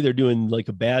can't say they're doing like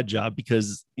a bad job,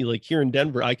 because like here in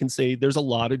Denver, I can say there's a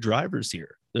lot of drivers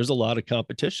here. There's a lot of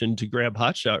competition to grab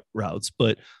hotshot routes,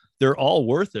 but they're all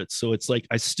worth it. So it's like,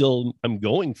 I'm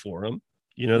going for them.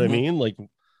 You know what I mean? Like,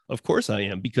 Of course I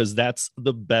am, because that's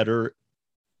the better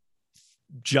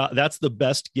job. That's the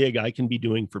best gig I can be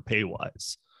doing for pay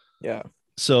wise. Yeah.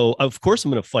 So of course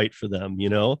I'm going to fight for them, you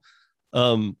know?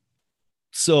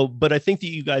 So, but I think that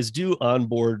you guys do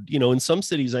onboard, you know, in some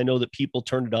cities, I know that people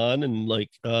turn it on, and like,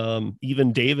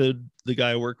 even David, the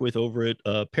guy I work with over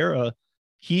at Para,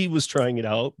 he was trying it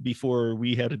out before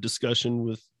we had a discussion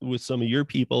with some of your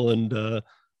people. And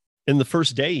the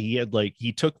first day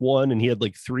he took one and he had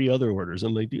like 3 other orders.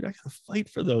 I'm like, dude, I gotta fight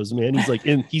for those, man. He's like,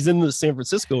 he's in the San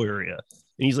Francisco area,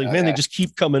 and he's like, man, they just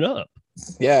keep coming up.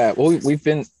 Yeah. Well, we've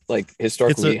been like,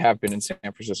 historically have been in San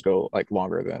Francisco like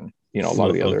longer than, you know, a lot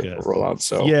of the other rollouts.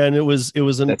 So yeah. And it was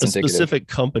a specific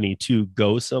company to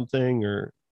Go something,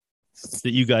 or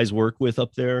that you guys work with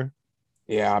up there.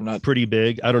 Yeah, I'm not pretty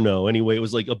big. I don't know. Anyway, it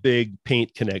was like a big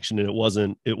paint connection, and it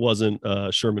wasn't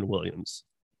Sherman-Williams.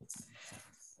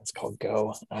 It's called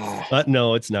Go.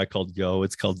 No, it's not called Go.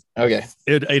 It's called okay.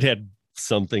 It had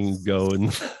something Go,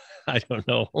 and I don't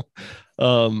know.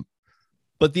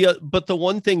 But the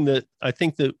one thing that I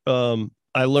think that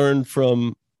I learned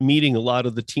from meeting a lot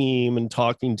of the team and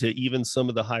talking to even some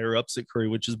of the higher ups at Curry,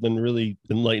 which has been really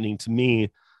enlightening to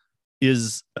me,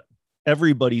 is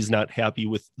everybody's not happy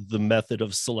with the method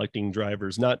of selecting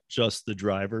drivers, not just the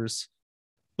drivers,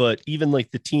 but even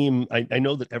like the team. I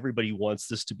know that everybody wants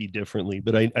this to be differently,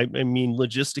 but I mean,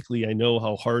 logistically, I know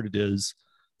how hard it is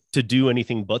to do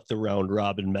anything but the round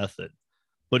robin method.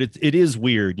 But it is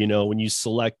weird, you know, when you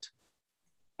select,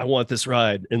 I want this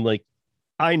ride, and like,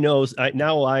 I know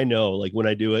like when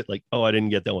I do it, like, oh, I didn't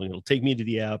get that one. It'll take me to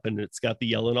the app and it's got the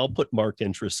yellow, and I'll put mark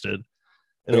interested.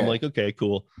 And I'm like, okay,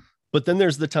 cool. But then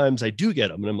there's the times I do get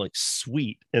them and I'm like,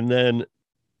 sweet. And then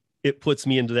it puts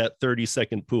me into that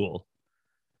 30-second pool.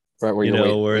 Right. Where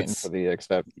you're waiting for the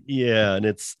accept. Yeah.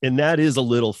 And that is a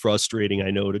little frustrating,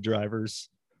 I know, to drivers.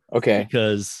 Okay.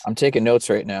 Because I'm taking notes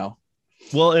right now.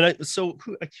 Well, and so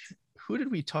who did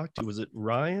we talk to? Was it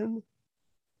Ryan?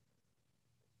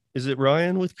 Is it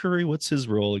Ryan with Curry? What's his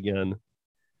role again?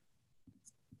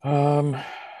 Right.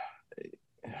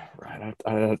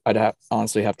 I'd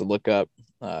honestly have to look up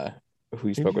who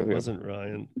you spoke with. It wasn't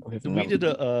Ryan.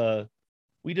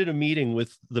 We did a meeting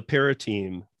with the Para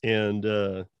team and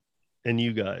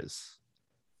you guys,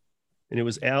 and it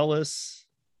was Alice,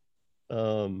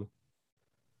 3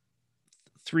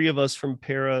 of us from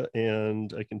Para,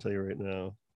 and I can tell you right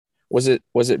now. Was it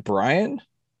Brian?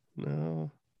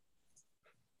 No.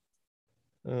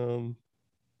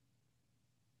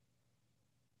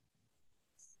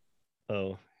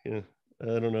 Oh yeah, I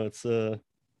don't know. It's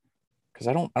because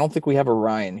I don't think we have a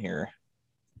Ryan here.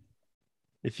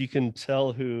 If you can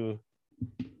tell who.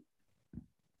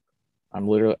 I'm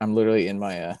literally in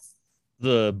my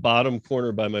the bottom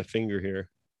corner by my finger here.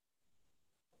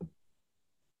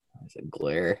 It's a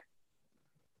glare.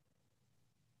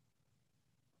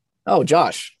 Oh,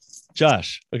 Josh.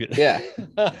 Okay. Yeah.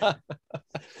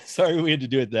 Sorry we had to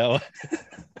do it that way.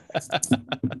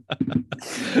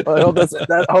 Well, I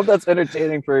hope that's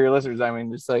entertaining for your listeners. I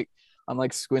mean, just like I'm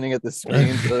like squinting at the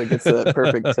screen so it gets that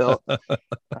perfect tilt.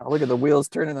 Look at the wheels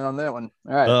turning on that one.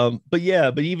 All right. But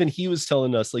even he was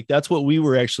telling us, like, that's what we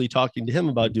were actually talking to him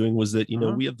about doing, was that, you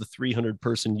know, we have the 300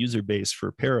 person user base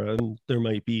for Para, and there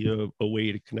might be a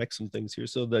way to connect some things here.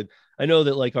 So that I know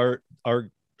that like our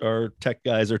tech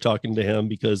guys are talking to him,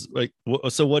 because like,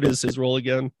 so what is his role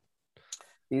again?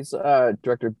 He's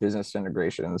director of business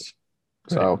integrations.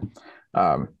 So,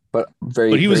 right. But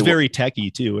he was very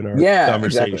techie too in our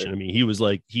conversation. Exactly. I mean, he was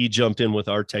like, he jumped in with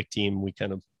our tech team. We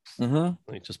kind of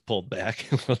like just pulled back.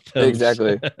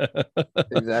 Exactly.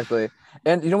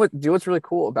 And you know what's really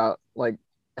cool about like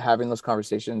having those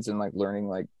conversations and like learning,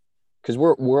 like, because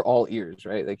we're all ears,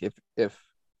 right? Like if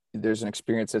there's an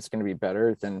experience that's going to be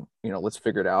better, then, you know, let's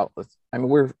figure it out.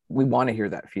 We want to hear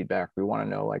that feedback. We want to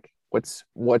know like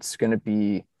what's going to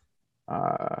be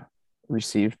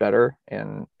received better,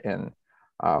 and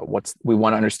we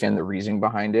want to understand the reasoning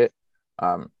behind it.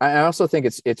 I also think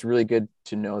it's really good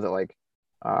to know that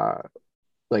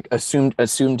like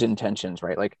assumed intentions,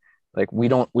 right? Like we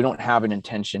don't have an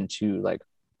intention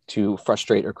to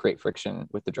frustrate or create friction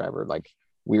with the driver. Like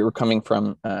we were coming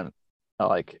from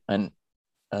like an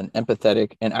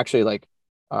empathetic and actually like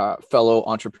fellow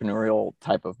entrepreneurial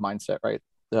type of mindset, right?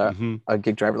 A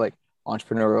gig driver, like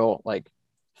entrepreneurial, like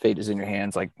fate is in your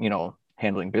hands, like, you know,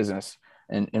 handling business.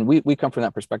 And we come from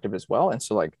that perspective as well. And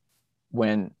so like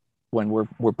when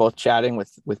we're both chatting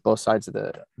with both sides of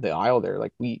the aisle there,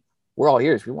 like we're all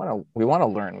ears. We want to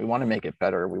learn. We want to make it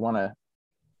better. We want to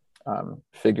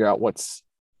figure out what's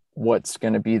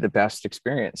going to be the best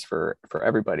experience for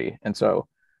everybody. And so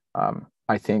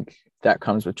I think that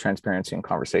comes with transparency and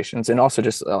conversations, and also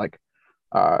just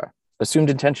uh, assumed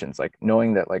intentions, like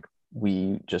knowing that like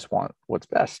we just want what's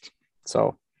best.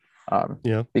 So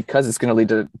Yeah. because it's going to lead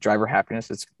to driver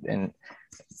happiness, and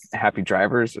happy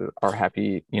drivers are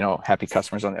happy, happy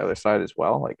customers on the other side as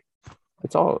well. Like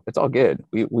it's all good.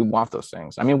 We want those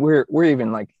things. I mean, we're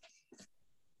even like,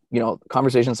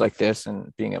 conversations like this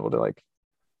and being able to like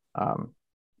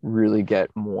really get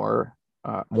more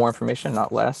information,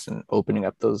 not less, and opening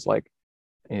up those like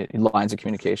lines of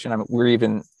communication. I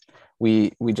mean,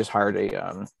 we just hired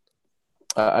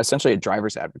essentially a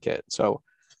driver's advocate. So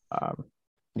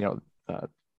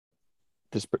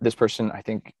this person I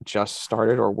think just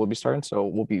started or will be starting, so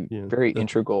will be very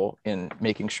integral in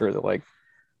making sure that like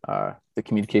the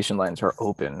communication lines are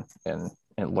open and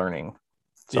learning.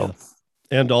 So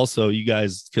and also you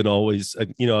guys can always,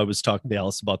 I was talking to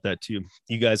Alice about that too.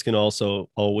 You guys can also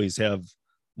always have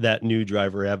that new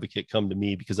driver advocate come to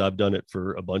me, because I've done it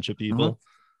for a bunch of people.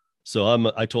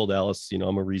 So I told Alice,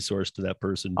 I'm a resource to that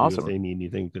person too, if they need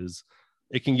anything, because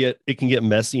it can get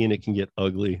messy and it can get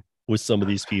ugly with some of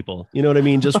these people. You know what I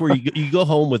mean? Just where you go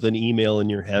home with an email in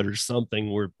your head or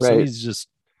something where somebody's just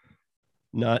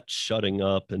not shutting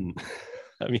up. And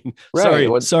I mean,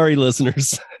 sorry,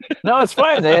 listeners. No, it's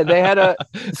fine. They had a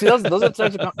see those are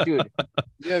types of dude.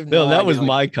 No, that was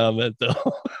my comment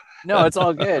though. No, it's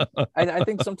all good. I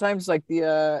think sometimes like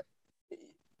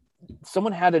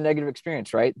someone had a negative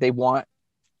experience, right? They want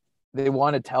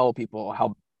to tell people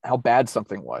how bad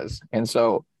something was, and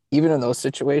so even in those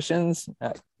situations,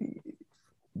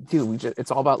 dude, it's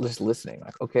all about just listening.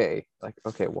 Like, okay,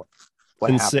 what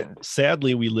happened?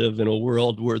 Sadly, we live in a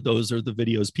world where those are the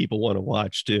videos people want to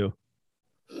watch too.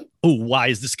 Oh, why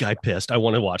is this guy pissed? I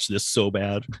want to watch this so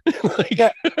bad. But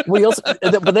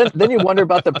then you wonder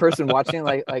about the person watching.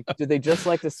 Like, do they just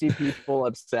like to see people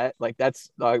upset? Like, that's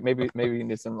maybe you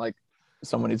need some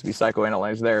someone needs to be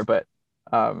psychoanalyzed there. But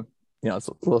it's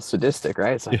a little sadistic,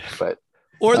 right? It's like,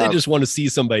 or they just want to see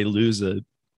somebody lose it.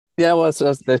 Yeah, well,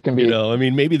 that can be. I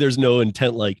mean, maybe there's no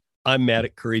intent. Like, I'm mad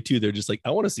at Curry too. They're just like,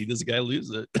 I want to see this guy lose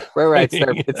it. Right.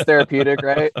 It's therapeutic,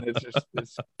 right?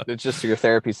 It's just your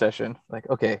therapy session. Like,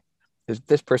 okay, if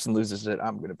this person loses it,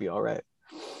 I'm gonna be all right.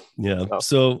 Yeah.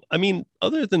 So I mean,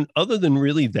 other than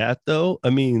really that though, I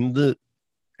mean,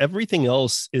 everything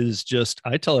else is just,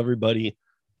 I tell everybody,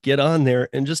 get on there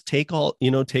and just take all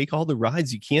the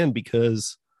rides you can,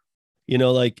 because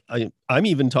like I'm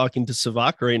even talking to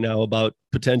Savak right now about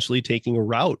potentially taking a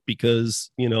route, because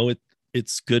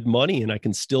it's good money and I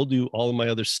can still do all of my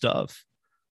other stuff.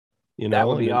 That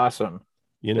would be awesome.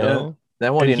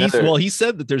 That one. He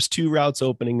said that there's 2 routes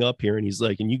opening up here, and he's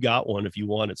like, and you got one if you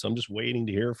want it. So I'm just waiting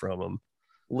to hear from him.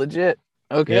 Legit.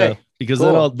 Okay. Yeah, because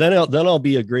cool. then I'll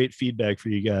be a great feedback for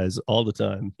you guys all the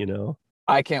time.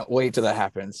 I can't wait till that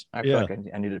happens. I feel like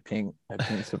I need to ping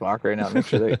Savak right now, make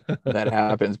sure that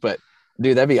happens. But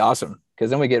dude, that'd be awesome, because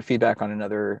then we get feedback on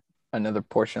another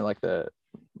portion, like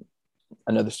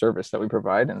another service that we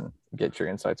provide, and get your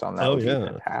insights on that. Would be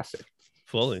fantastic.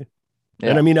 Fully. Yeah.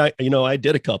 And I mean, I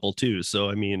did a couple too, so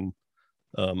I mean,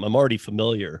 I'm already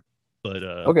familiar, but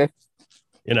okay.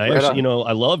 And I actually,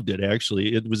 I loved it.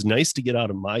 Actually, it was nice to get out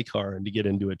of my car and to get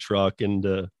into a truck, and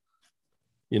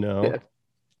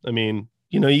I mean,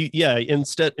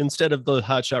 instead of the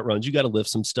hot shot runs, you got to lift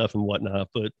some stuff and whatnot.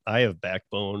 But I have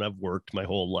backbone. I've worked my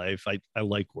whole life. I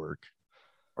like work.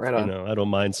 Right on. I don't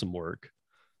mind some work.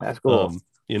 That's cool.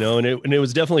 And it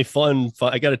was definitely fun.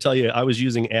 I got to tell you, I was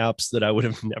using apps that I would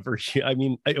have never. I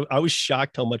mean, I was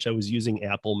shocked how much I was using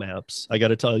Apple Maps. I got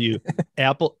to tell you,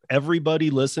 everybody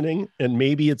listening, and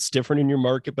maybe it's different in your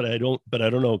market, but I don't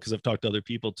know, because I've talked to other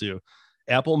people too.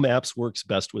 Apple Maps works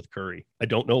best with Curry. I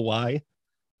don't know why,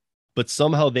 but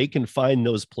somehow they can find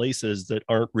those places that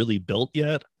aren't really built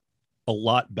yet a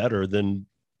lot better than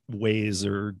Waze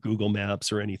or Google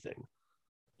Maps or anything.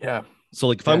 Yeah. So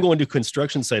like if I'm going to a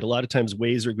construction site, a lot of times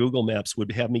Waze or Google Maps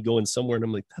would have me going somewhere, and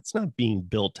I'm like, that's not being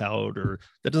built out, or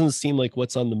that doesn't seem like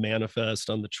what's on the manifest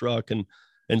on the truck. And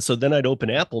so then I'd open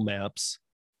Apple Maps,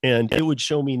 and it would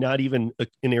show me not even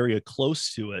an area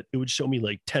close to it. It would show me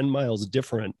like 10 miles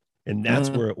different, and that's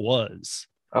where it was.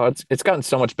 Oh, it's gotten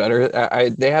so much better.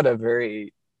 They had a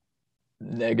very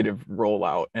negative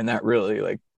rollout, and that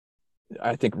really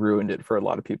I think ruined it for a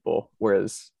lot of people.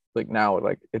 Whereas now,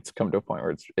 it's come to a point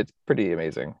where it's pretty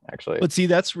amazing, actually. But see,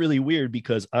 that's really weird,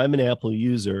 because I'm an Apple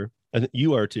user, and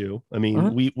you are too. I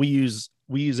mean, we use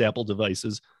Apple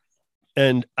devices,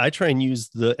 and I try and use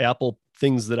the Apple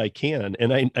things that I can,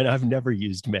 and I've never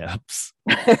used Maps.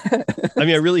 I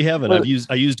mean, I really haven't.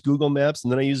 I used Google Maps,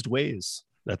 and then I used Waze.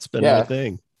 That's been my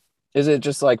thing. Is it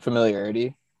just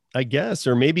familiarity? I guess,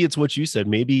 or maybe it's what you said.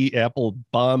 Maybe Apple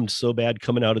bombed so bad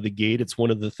coming out of the gate. It's one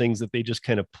of the things that they just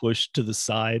kind of pushed to the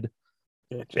side.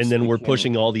 And then we're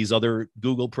pushing all these other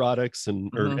Google products and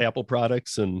or Apple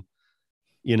products and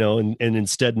and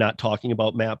instead not talking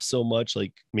about maps so much.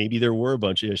 Like maybe there were a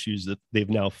bunch of issues that they've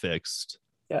now fixed.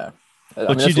 Yeah.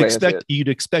 But you'd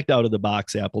expect out of the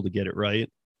box Apple to get it right.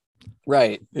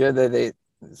 Right. Yeah,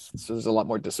 so there's a lot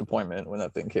more disappointment when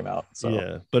that thing came out. So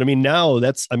yeah, but I mean now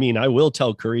I will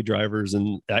tell Curry drivers,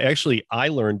 and I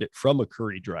learned it from a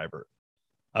Curry driver.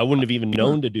 I wouldn't have even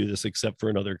known to do this except for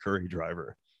another Curry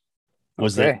driver.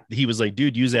 That he was like,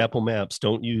 dude, use Apple Maps,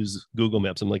 don't use Google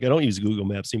Maps. I'm like, I don't use Google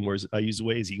Maps anymore. I use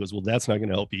Waze. He goes, well, that's not going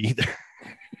to help you either.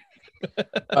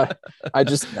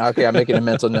 I'm making a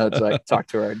mental note to like talk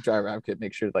to our driver advocate,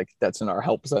 make sure like that's in our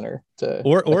help center to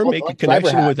or make a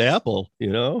connection with Apple,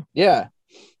 Yeah.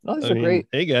 No, these are great.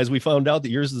 Hey guys, we found out that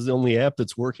yours is the only app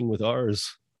that's working with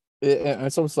ours.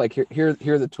 It's almost like here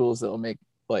are the tools that will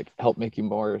help make you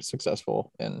more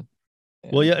successful. And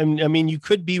well, yeah, I mean, you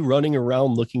could be running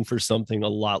around looking for something a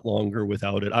lot longer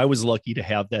without it. I was lucky to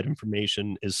have that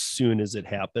information as soon as it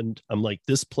happened. I'm like,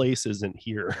 this place isn't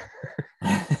here.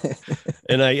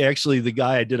 And the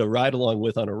guy I did a ride along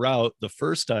with on a route the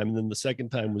first time, and then the second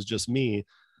time was just me.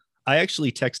 I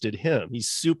actually texted him. He's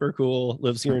super cool,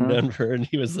 lives here in Denver. And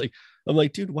he was like, I'm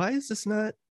like, dude, why is this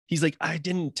not? He's like, I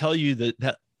didn't tell you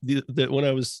that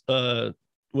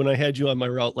when I had you on my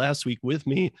route last week with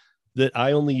me, that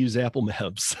I only use Apple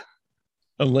Maps.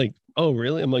 I'm like, oh,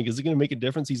 really? I'm like, is it going to make a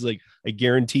difference? He's like, I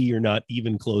guarantee you're not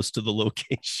even close to the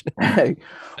location.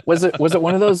 Was it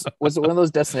one of those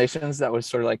destinations that was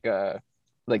sort of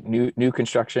like new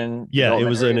construction? Yeah, it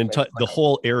was the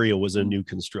whole area was a new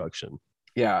construction.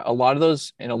 Yeah, a lot of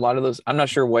those, I'm not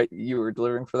sure what you were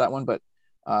delivering for that one, but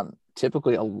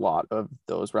typically a lot of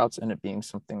those routes end up being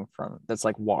something that's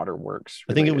like waterworks.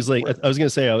 I think it was like, I was going to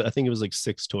say, I think it was like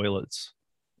 6 toilets.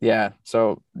 Yeah.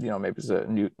 So, maybe it's a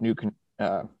new,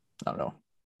 I don't know,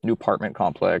 new apartment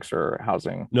complex or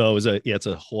housing. No, it's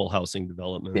a whole housing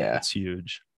development. Yeah. It's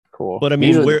huge. Cool. But I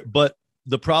mean, but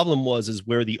the problem is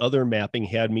where the other mapping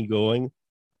had me going,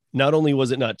 not only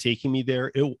was it not taking me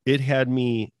there, it had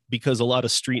me, because a lot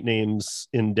of street names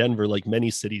in Denver, like many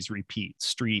cities, repeat: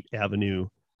 street, avenue,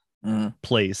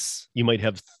 place. You might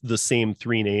have the same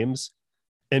 3 names.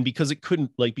 And because it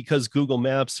couldn't, because Google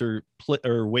Maps or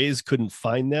Waze couldn't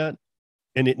find that,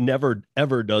 and it never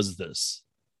ever does this,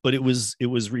 but it was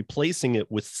replacing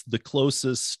it with the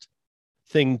closest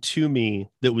thing to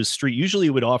me that was street. Usually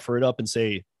it would offer it up and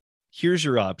say, here's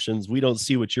your options. We don't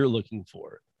see what you're looking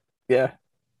for. Yeah.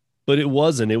 But it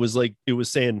wasn't. It was like, it was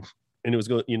saying, and it was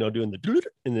going, doing the,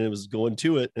 and then it was going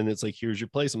to it. And it's like, here's your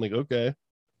place. I'm like, okay.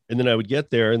 And then I would get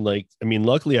there and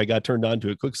luckily I got turned on to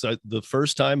it quick. So the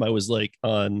first time I was like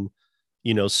on,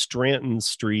 Stratton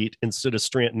Street instead of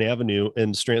Stratton Avenue,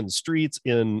 and Stratton Streets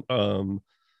in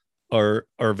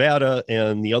Arvada,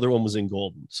 and the other one was in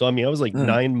Golden. So, I was like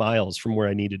 9 miles from where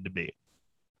I needed to be.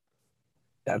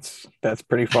 That's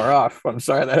pretty far off. I'm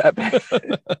sorry that happened.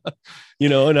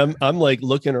 And I'm like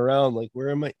looking around, like, where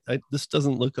am I? This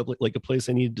doesn't look like a place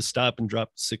I needed to stop and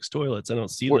drop 6 toilets. I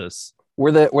don't see this.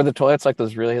 Were the toilets like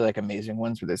those really like amazing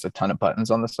ones where there's a ton of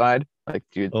buttons on the side? Like,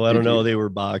 dude. Oh, I don't know. They were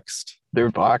boxed. They were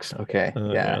boxed. Okay.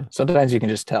 Yeah. Sometimes you can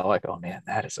just tell, like, oh man,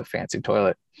 that is a fancy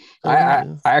toilet. I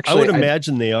would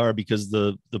imagine they are, because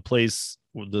the place,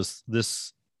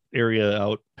 this area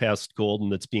out past Golden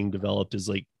that's being developed is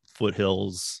like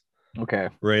foothills. Okay.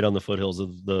 Right on the foothills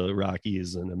of the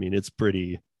Rockies. And it's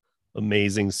pretty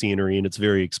amazing scenery, and it's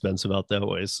very expensive out that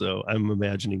way. So I'm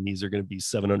imagining these are going to be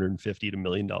 $750 to $1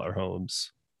 million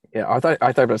homes. Yeah, I thought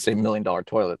about to say $1 million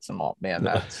toilets. And man,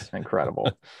 that's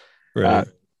incredible. Right.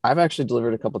 I've actually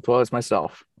delivered a couple of toilets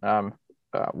myself.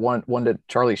 One to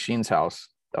Charlie Sheen's house.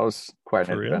 That was quite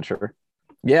an adventure.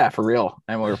 Yeah, for real.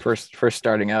 And we were first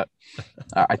starting out.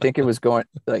 I think it was going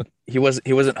like he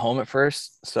wasn't home at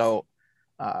first, so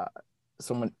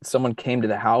someone came to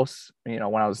the house, when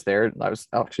I was there. I was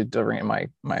actually delivering in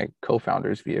my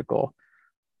co-founder's vehicle.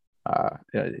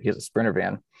 He has a Sprinter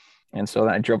van. And so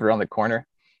then I drove around the corner,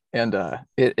 and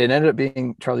it ended up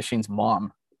being Charlie Sheen's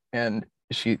mom. And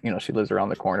she lives around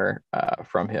the corner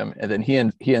from him. And then he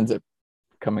ends up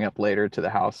coming up later to the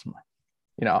house,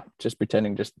 just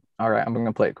pretending, all right, I'm going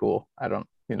to play it cool. I don't,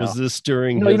 Was this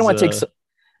during you don't want to take,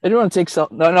 I didn't want to take,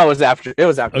 no, it was after.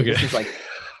 Okay.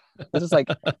 This is like,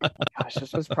 gosh,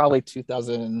 this was probably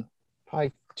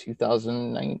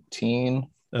 2019,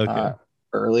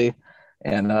 early.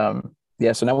 And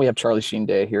so now we have Charlie Sheen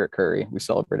Day here at Curry. We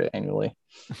celebrate it annually.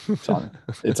 It's on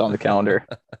the calendar.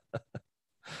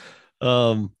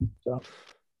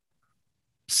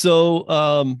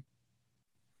 So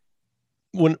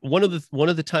when one of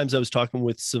the times I was talking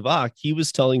with Savak, he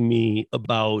was telling me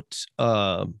about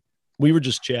we were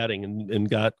just chatting and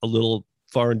got a little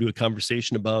far into a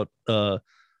conversation about a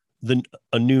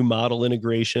new model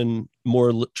integration,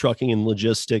 more trucking and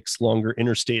logistics, longer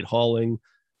interstate hauling,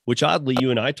 which oddly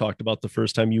you and I talked about the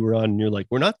first time you were on, and you're like,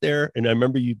 we're not there. And I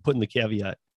remember you putting the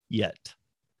caveat yet.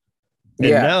 And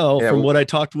now, from what I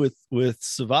talked with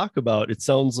Savak about, it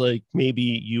sounds like maybe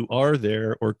you are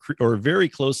there or very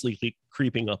closely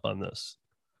creeping up on this.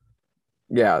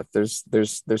 Yeah, there's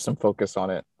some focus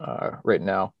on it right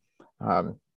now.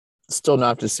 Still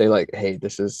not to say like, hey,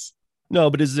 this is no,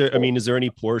 but is there? I mean, is there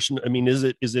any portion? I mean, is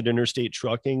it interstate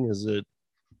trucking? Is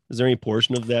there any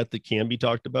portion of that can be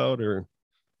talked about, or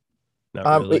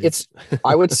not really? It's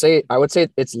I would say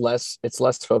it's less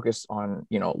focused on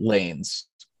lanes,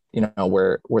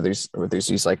 where there's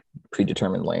these like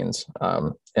predetermined lanes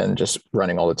and just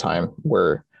running all the time,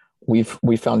 where we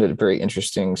found it a very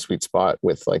interesting sweet spot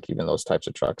with like even those types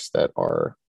of trucks that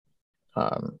are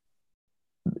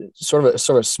sort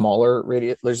of smaller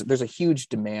radius. There's a huge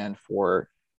demand for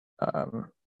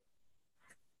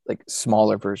like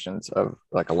smaller versions of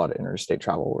like a lot of interstate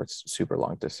travel where it's super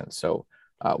long distance. So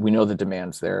we know the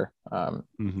demand's there,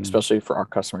 especially for our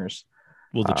customers.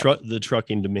 Well, the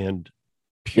trucking demand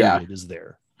period is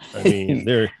there. I mean,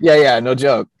 no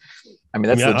joke. I mean,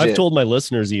 that's legit. I've told my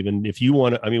listeners, even if you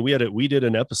want to, I mean, we did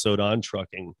an episode on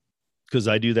trucking, because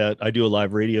I do a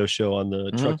live radio show on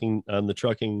the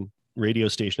trucking radio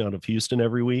station out of Houston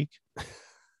every week.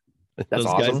 That's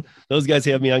awesome. Those guys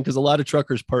have me on because a lot of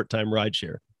truckers part-time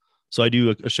rideshare. So I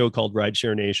do a show called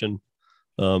Rideshare Nation.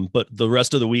 But the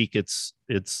rest of the week it's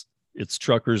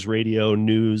truckers, radio,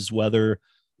 news, weather,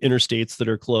 interstates that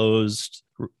are closed,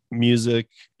 music,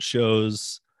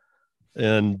 shows,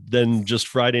 and then just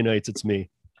Friday nights it's me.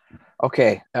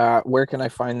 Okay, where can I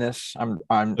find this? I'm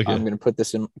going to put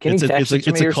this in. Can you text it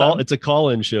to me or call? something? It's a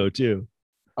call-in show too.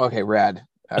 Okay, rad.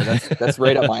 That's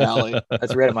right up my alley.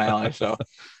 That's right up my alley. So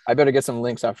I better get some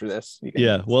links after this.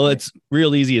 Well, it's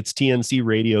real easy. It's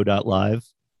tncradio.live.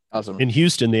 Awesome. In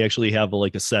Houston, they actually have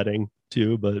a setting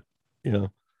too, but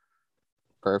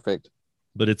perfect.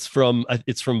 But it's from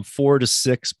 4 to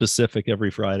 6 Pacific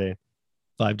every Friday,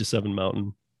 5 to 7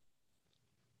 Mountain.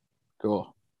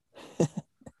 Cool.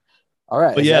 All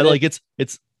right. But yeah, like it's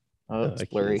it's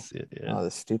blurry. Oh, the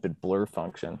stupid blur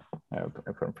function. I put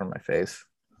in front of my face.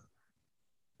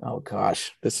 Oh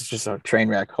gosh, this is just a train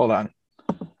wreck. Hold on,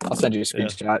 I'll send you a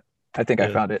screenshot. Yeah. I think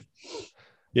I found it.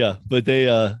 Yeah, but they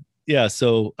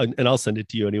so and I'll send it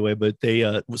to you anyway, but they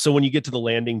so when you get to the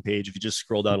landing page, if you just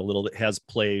scroll down a little, it has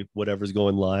play whatever's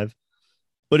going live.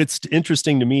 But it's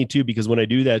interesting to me too, because when I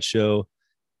do that show,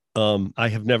 I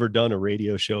have never done a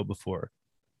radio show before.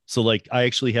 So like I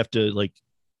actually have to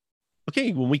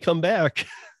okay, when we come back,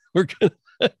 we're gonna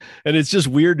and it's just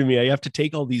weird to me. I have to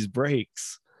take all these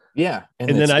breaks. Yeah.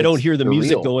 And then I don't hear the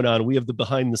music going on. We have the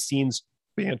behind the scenes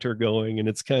banter going, and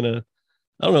it's kind of,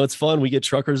 I don't know, it's fun. We get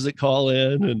truckers that call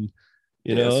in, and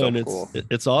and cool.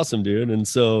 It's awesome, dude. And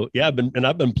so I've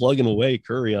been plugging away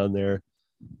Curry on there.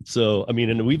 So I mean,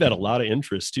 and we've had a lot of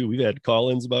interest too. We've had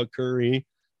call-ins about Curry,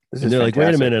 and they're like,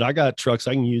 wait a minute, I got trucks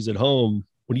I can use at home.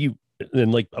 What do you?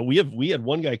 And like we had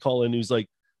one guy call in who's like,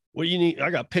 what do you need?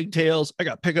 I got pigtails. I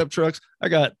got pickup trucks. I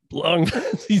got long.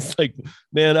 He's like,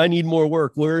 man, I need more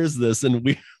work. Where is this? And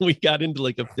we got into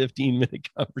like a 15-minute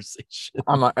conversation.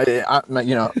 I'm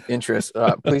interest.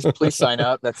 Please sign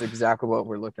up. That's exactly what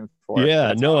we're looking for.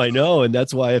 Yeah, awesome. I know. And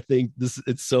that's why I think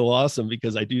it's so awesome,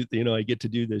 because I do, I get to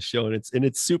do this show, and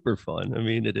it's super fun. I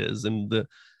mean, it is. And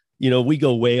we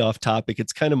go way off topic.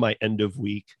 It's kind of my end of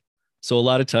week. So a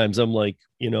lot of times I'm like,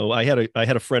 I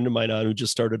had a friend of mine on who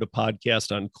just started a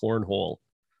podcast on cornhole.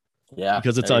 Yeah.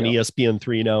 Because it's on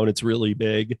ESPN3 now, and it's really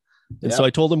big. And so I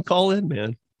told him, call in,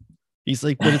 man. He's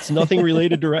like, but it's nothing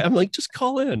related to, I'm like, just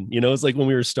call in. It's like when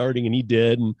we were starting, and he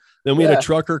did. And then we had a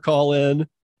trucker call in,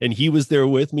 and he was there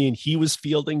with me, and he was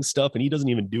fielding stuff, and he doesn't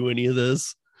even do any of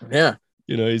this. Yeah.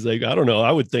 He's like, I don't know,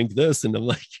 I would think this. And I'm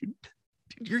like,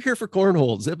 you're here for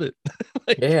cornhole, zip it.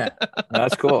 Yeah,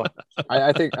 that's cool.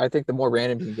 I think the more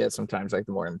random you can get, sometimes like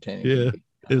the more entertaining. Yeah,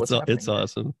 it's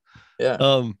awesome.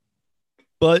 Yeah.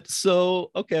 But so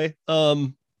okay.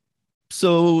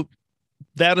 So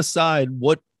that aside,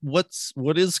 what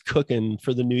is cooking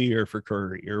for the new year for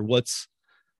Curry, or what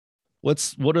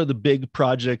are the big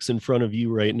projects in front of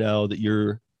you right now that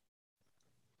you're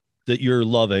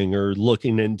loving or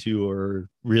looking into, or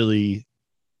really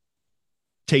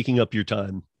taking up your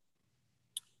time?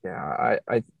 Yeah,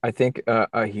 I think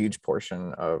a huge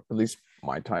portion of at least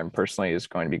my time personally is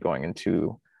going to be going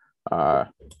into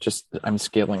just I'm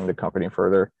scaling the company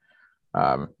further.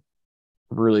 Um,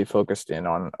 really focused in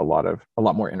on a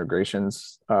lot more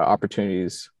integrations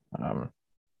opportunities,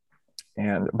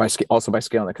 and also by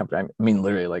scaling the company, I mean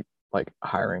literally like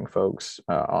hiring folks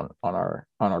on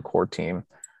our core team.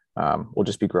 We'll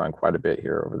just be growing quite a bit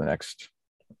here over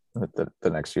the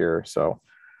next year. So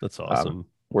That's awesome.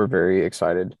 we're very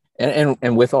excited,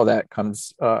 and with all that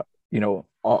comes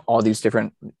all these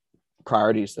different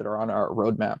priorities that are on our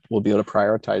roadmap. We'll be able to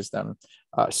prioritize them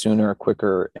sooner,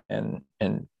 quicker, and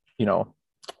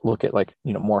look at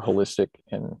more holistic,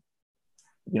 and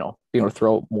being able to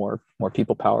throw more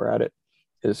people power at it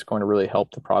is going to really help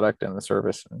the product and the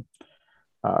service. And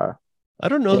I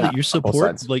don't know that your on both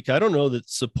support, sides. like, I don't know that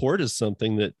support is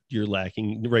something that you're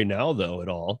lacking right now, though, at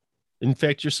all. In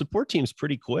fact, your support team's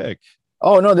pretty quick.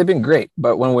 Oh no, they've been great,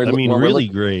 but when I mean, we're really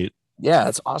looking, great. yeah,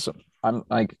 it's awesome. I'm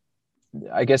like,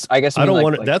 I I mean don't like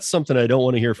want to, that's something I don't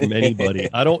want to hear from anybody.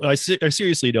 I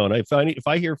seriously don't. If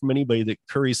I hear from anybody that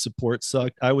Curry's support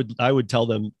sucked, I would tell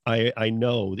them, I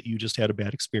know that you just had a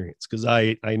bad experience, because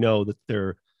I know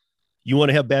that you want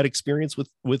to have bad experience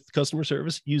with customer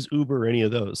service, use Uber or any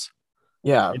of those,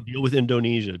 yeah, and deal with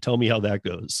Indonesia. Tell me how that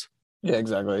goes. yeah,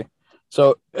 exactly.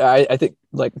 So I think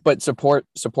but support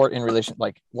in relation,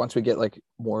 like once we get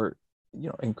more,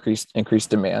 increased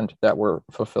demand that we're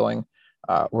fulfilling,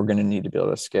 we're going to need to be able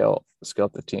to scale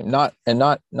up the team, not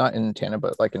in tandem,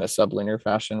 but like in a sublinear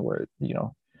fashion where,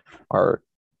 our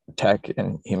tech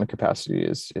and human capacity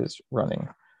is running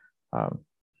um,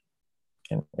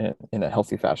 in a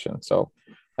healthy fashion. So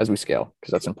as we scale,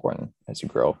 because that's important as you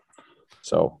grow.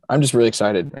 So I'm just really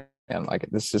excited, man. Like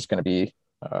this is going to be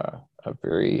a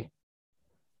very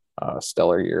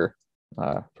stellar year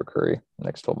for Curry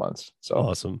next 12 months. So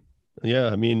Awesome.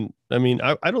 Yeah,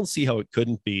 I don't see how it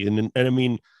couldn't be. And I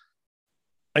mean,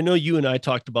 I know you and I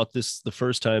talked about this the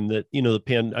first time that,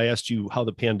 I asked you how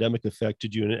the pandemic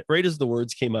affected you. And right as the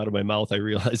words came out of my mouth, I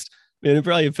realized, man, it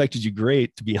probably affected you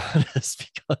great, to be honest,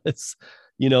 because,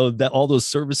 that all those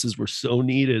services were so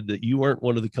needed that you weren't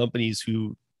one of the companies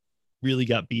who really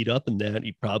got beat up in that.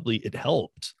 It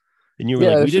helped. And you were yeah,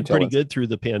 like, we there's some did pretty tailwinds. good through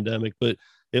the pandemic, but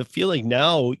I feel like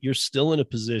now you're still in a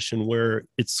position where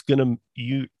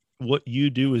what you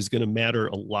do is going to matter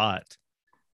a lot,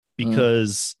 Mm,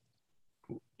 because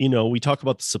we talk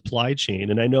about the supply chain,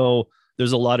 and I know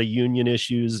there's a lot of union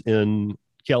issues in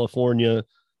California.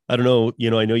 I don't know,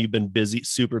 I know you've been busy,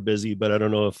 super busy, but I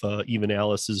don't know if even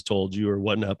Alice has told you or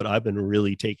whatnot, but I've been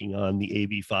really taking on the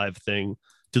AB5 thing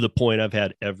to the point I've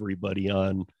had everybody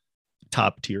on,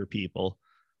 top tier people.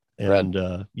 red.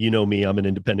 And me, I'm an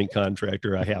independent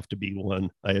contractor. I have to be one.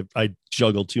 I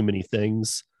juggle too many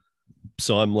things.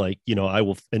 So I'm like, I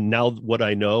will. And now what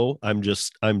I know, I'm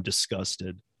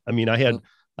disgusted. I mean, Mm,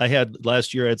 I had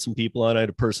last year, I had some people on. I had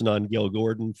a person on, Gail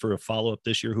Gordon, for a follow up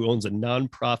this year, who owns a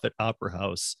nonprofit opera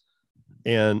house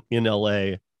and in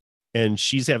LA, and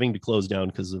she's having to close down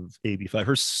because of AB5.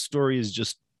 Her story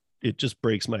is it just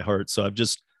breaks my heart. So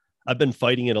I've been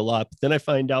fighting it a lot. But then I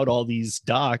find out all these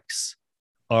docks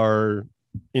are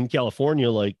in California,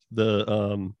 like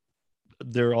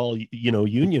they're all,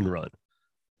 union run,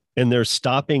 and they're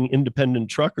stopping independent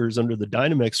truckers under the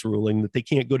Dynamex ruling that they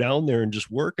can't go down there and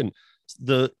just work. And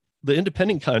the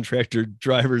independent contractor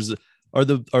drivers are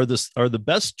the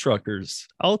best truckers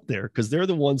out there, because they're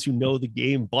the ones who know the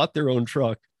game, bought their own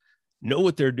truck, know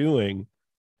what they're doing.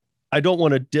 I don't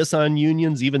want to diss on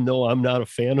unions, even though I'm not a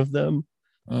fan of them,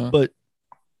 mm. but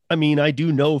I mean, I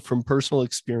do know from personal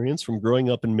experience from growing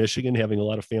up in Michigan, having a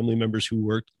lot of family members who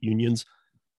worked unions.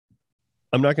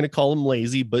 I'm not going to call them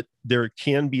lazy, but there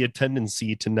can be a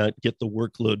tendency to not get the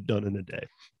workload done in a day.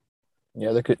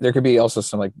 Yeah, there could be also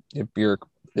some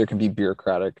there can be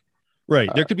bureaucratic Right.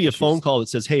 There could be a phone issues. call that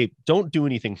says, "Hey, don't do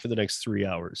anything for the next 3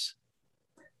 hours."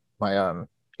 My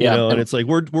You yeah, know, and and it's like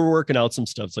we're working out some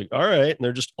stuff. It's like, all right, and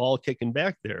they're just all kicking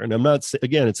back there. And I'm not,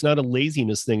 again, it's not a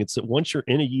laziness thing. It's that once you're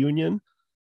in a union,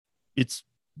 it's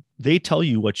they tell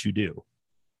you what you do.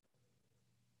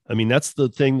 I mean, that's the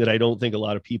thing that I don't think a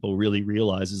lot of people really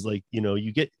realize is, like, you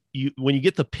when you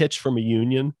get the pitch from a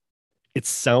union, it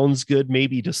sounds good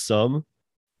maybe to some,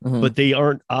 mhm. but they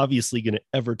aren't obviously going to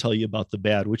ever tell you about the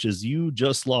bad, which is you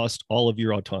just lost all of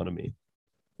your autonomy.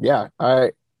 Yeah,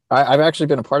 I've actually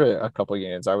been a part of a couple of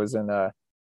unions. I was in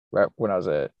right when I was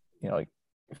a like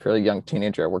fairly young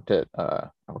teenager. I worked at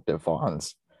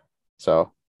Vaughn's,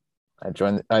 so I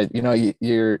joined.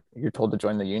 You're told to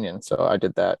join the union, so I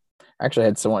did that. I actually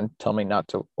had someone tell me not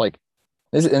to, like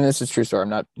this, and this is true story. I'm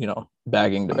not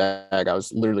bagging the bag. I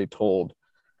was literally told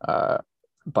uh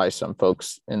by some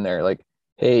folks in there, like,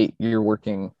 hey, you're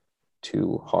working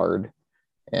too hard,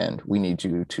 and we need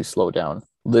you to slow down.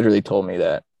 Literally told me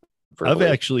that. I've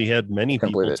actually had many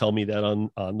people it. tell me that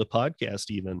on the podcast.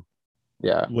 Even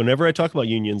Yeah, whenever I talk about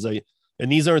unions, and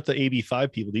these aren't the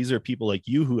AB5 people. These are people like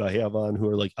you who I have on who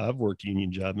are like, I've worked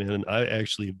union job, man, and I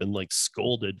actually have been like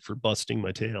scolded for busting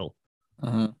my tail.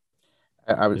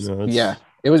 I was, yeah,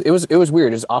 it was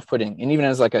weird. It was off-putting, and even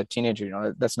as like a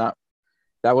teenager,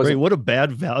 that wasn't right. What a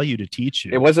bad value to teach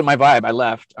you. It wasn't my vibe. I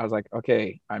left. I was like,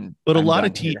 okay, But I'm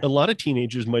a lot of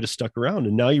teenagers might have stuck around,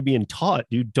 and now you're being taught,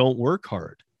 dude, don't work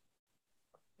hard.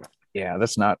 Yeah,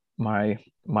 that's not my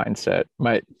mindset.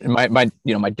 My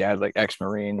dad, like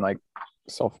ex-Marine, like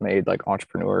self-made, like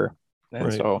entrepreneur, and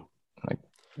right. So like,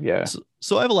 yeah.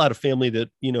 So I have a lot of family that,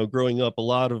 growing up, a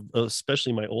lot of,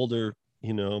 especially my older,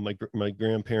 my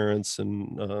grandparents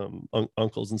and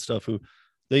uncles and stuff who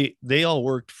they all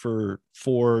worked for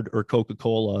Ford or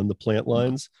Coca-Cola on the plant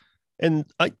lines. And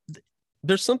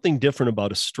there's something different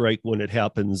about a strike when it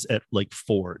happens at like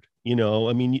Ford,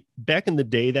 I mean, back in the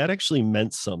day, that actually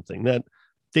meant something, that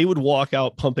they would walk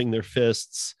out pumping their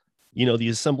fists, the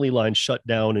assembly line shut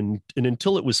down, and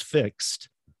until it was fixed,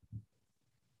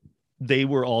 they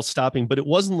were all stopping. But it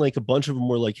wasn't like a bunch of them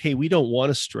were like, hey, we don't want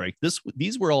to strike.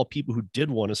 These were all people who did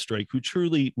want to strike, who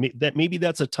truly, that maybe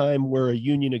that's a time where a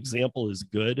union example is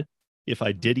good. If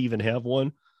I did even have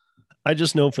one, I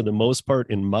just know for the most part,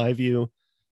 in my view,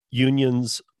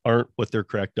 unions aren't what they're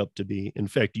cracked up to be. In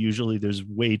fact, usually there's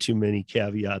way too many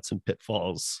caveats and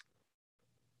pitfalls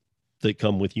that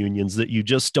come with unions that you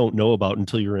just don't know about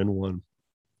until you're in one.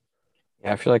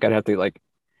 Yeah, I feel like I'd have to, like,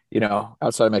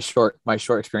 outside of my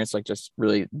short experience, like just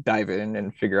really dive in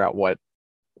and figure out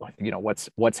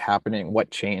what's happening,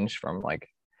 what changed from, like,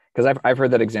 because I've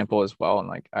heard that example as well, and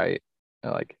like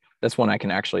that's one I can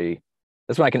actually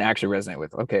resonate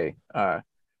with. Okay,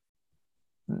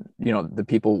 the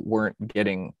people weren't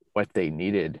getting what they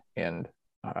needed, and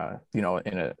in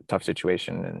a tough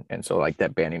situation, and so like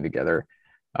that banding together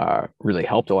really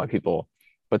helped a lot of people.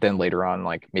 But then later on,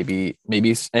 like maybe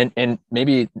and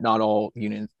maybe not all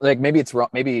unions, like maybe it's wrong,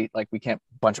 maybe like we can't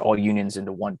bunch all unions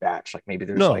into one batch. Like maybe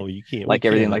there's you can't, like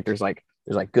everything, like there's like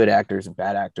good actors and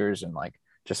bad actors and like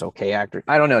just okay actors.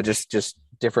 I don't know, just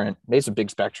different. Maybe it's a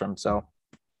big spectrum. So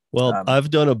well, I've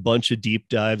done a bunch of deep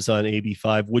dives on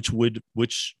AB5,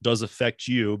 which does affect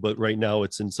you, but right now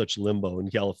it's in such limbo in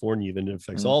California, even it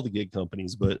affects all the gig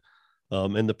companies, but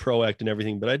and the PRO Act and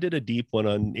everything. But I did a deep one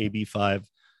on AB5,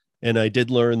 and I did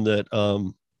learn that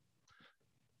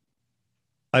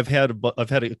I've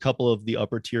had a couple of the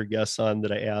upper tier guests on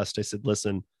that I asked. I said,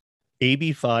 listen,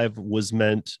 AB5 was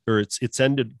meant, or it's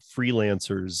ended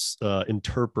freelancers,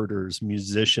 interpreters,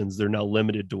 musicians. They're now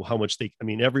limited to how much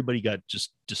everybody got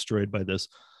just destroyed by this.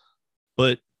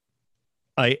 But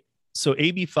so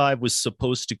AB5 was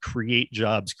supposed to create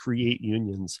jobs, create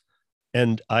unions.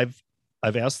 And I've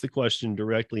asked the question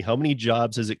directly, how many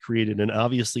jobs has it created? And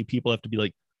obviously people have to be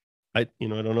like, I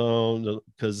don't know,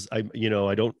 because I'm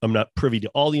not privy to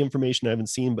all the information. I haven't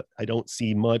seen, but I don't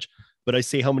see much. But I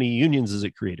say, how many unions has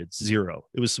it created? 0.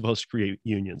 It was supposed to create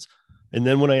unions. And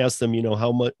then when I asked them,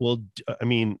 how much,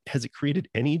 has it created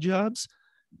any jobs?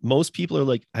 Most people are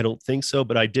like, I don't think so.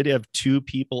 But I did have 2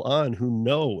 people on who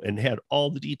know and had all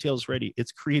the details ready.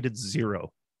 It's created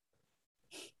 0.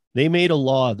 They made a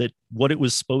law that what it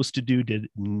was supposed to do did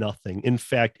nothing. In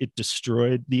fact, it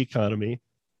destroyed the economy,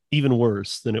 even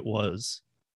worse than it was.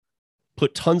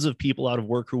 Put tons of people out of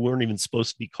work who weren't even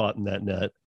supposed to be caught in that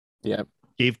net. Yeah.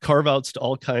 Gave carve-outs to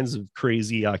all kinds of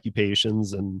crazy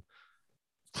occupations, and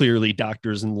clearly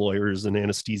doctors and lawyers and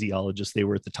anesthesiologists, they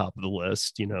were at the top of the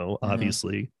list,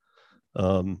 obviously.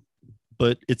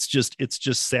 But it's just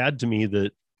sad to me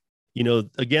that,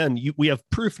 again, we have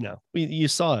proof now. You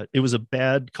saw it. It was a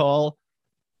bad call.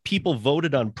 People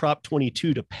voted on Prop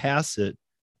 22 to pass it,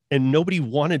 and nobody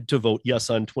wanted to vote yes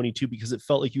on 22 because it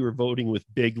felt like you were voting with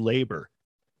big labor.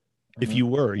 If you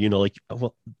were, like,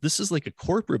 well, this is like a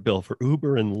corporate bill for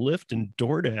Uber and Lyft and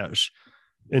DoorDash.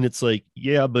 And it's like,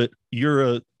 yeah, but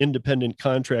you're a independent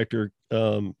contractor,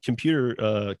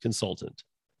 computer consultant.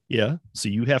 Yeah. So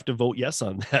you have to vote yes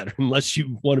on that unless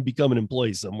you want to become an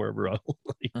employee somewhere, bro.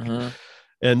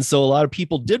 And so a lot of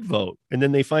people did vote. And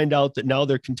then they find out that now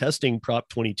they're contesting Prop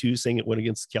 22, saying it went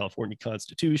against the California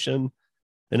Constitution.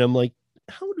 And I'm like,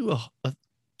 how do a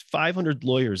 500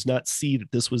 lawyers not see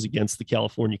that this was against the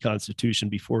California Constitution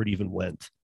before it even went?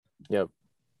 Yep.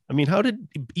 I mean, how did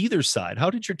your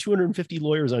 250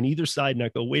 lawyers on either side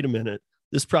not go, wait a minute,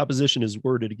 this proposition is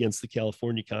worded against the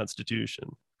California Constitution?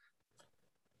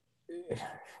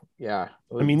 Yeah.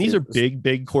 I mean, these are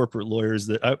big corporate lawyers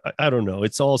that I don't know.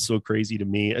 It's all so crazy to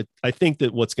me. I think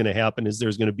that what's going to happen is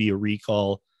there's going to be a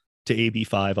recall to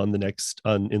AB5 on the next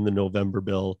in the November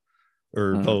bill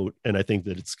or vote, and I think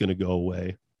that it's going to go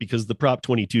away because the Prop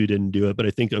 22 didn't do it, but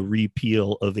I think a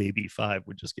repeal of AB5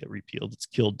 would just get repealed. It's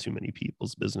killed too many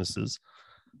people's businesses.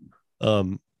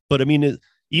 But I mean,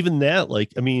 even that,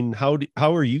 like, I mean, how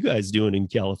are you guys doing in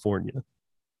California?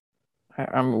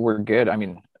 We're good. I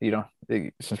mean,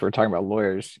 since we're talking about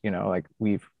lawyers, like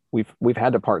we've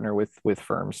had to partner with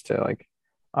firms to like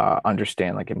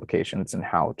understand like implications and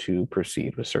how to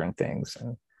proceed with certain things,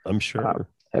 and I'm sure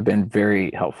have been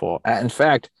very helpful. In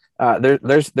fact,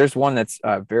 there's one that's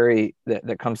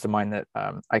that comes to mind that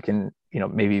I can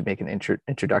maybe make an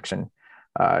introduction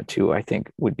to. I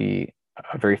think would be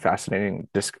a very fascinating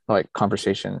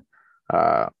conversation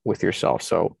with yourself.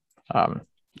 So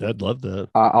I'd love that.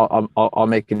 I'll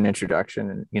make an introduction,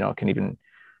 and can even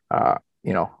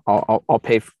I'll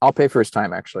pay for his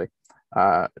time actually,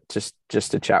 just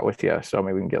to chat with you. So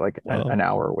maybe we can get like an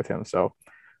hour with him. So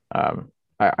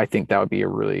I think that would be a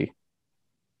really,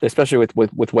 especially with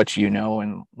what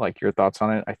and like your thoughts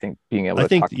on it. I think being able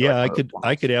to talk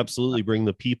I could absolutely bring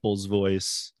the people's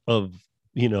voice of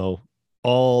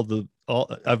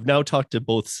I've now talked to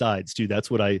both sides too.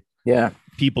 That's what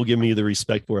people give me the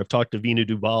respect for. I've talked to Vina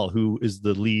Duval, who is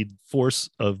the lead force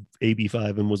of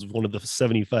AB5 and was one of the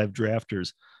 75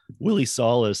 drafters, Willie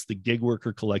Solis, the Gig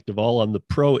Worker Collective, all on the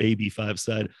pro AB5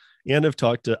 side. And I've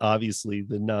talked to obviously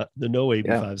the no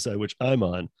AB5 side, which I'm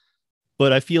on.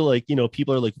 But I feel like,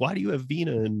 people are like, why do you have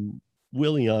Vina and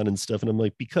Willie on and stuff? And I'm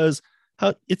like, because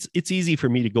it's easy for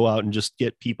me to go out and just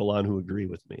get people on who agree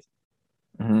with me.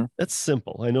 Mm-hmm. That's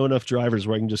simple. I know enough drivers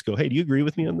where I can just go, hey, do you agree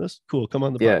with me on this? Cool. Come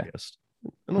on the podcast.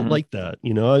 I don't like that.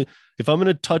 If I'm going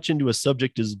to touch into a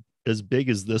subject as big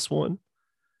as this one,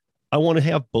 I want to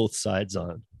have both sides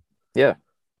on. Yeah.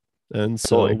 And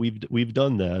so we've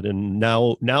done that. And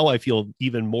now I feel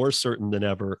even more certain than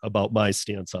ever about my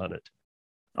stance on it.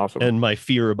 Awesome. And my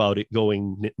fear about it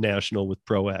going national with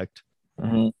PROACT.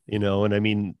 Mm-hmm. And I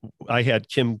mean, I had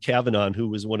Kim Kavanaugh, who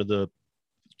was one of the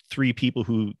 3 people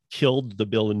who killed the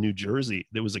bill in New Jersey.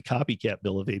 There was a copycat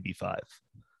bill of AB5.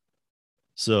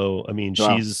 So, I mean,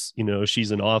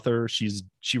 she's an author.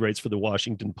 She writes for the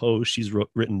Washington Post. She's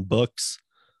written books,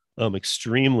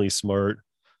 extremely smart.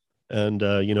 And,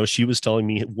 she was telling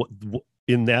me what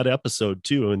in that episode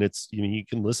too. And it's, you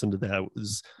can listen to that.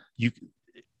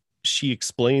 She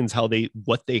explains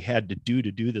what they had to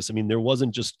do this. I mean, it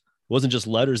wasn't just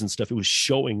letters and stuff. It was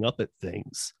showing up at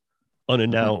things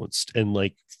unannounced and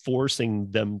like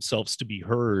forcing themselves to be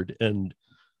heard and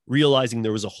realizing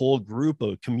there was a whole group,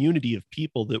 a community of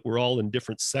people that were all in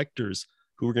different sectors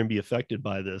who were going to be affected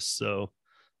by this. So,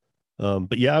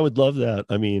 but yeah, I would love that.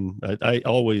 I mean, I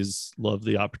always love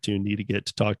the opportunity to get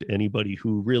to talk to anybody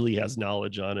who really has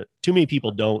knowledge on it. Too many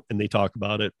people don't, and they talk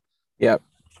about it. Yep.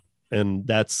 And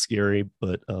that's scary,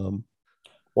 but,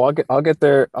 well, I'll get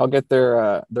their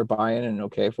buy-in and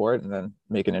okay for it, and then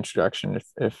make an introduction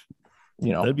if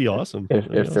that'd be awesome.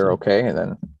 If they're okay, and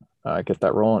then get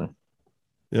that rolling.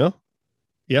 Yeah.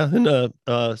 And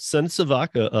send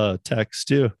Savaka a text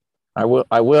too. I will.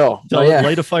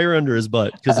 Light a fire under his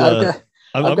butt because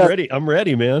I'm ready. I'm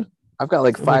ready, man. I've got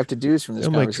like 5 to-dos from this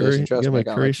conversation. Trust me,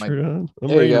 I'm ready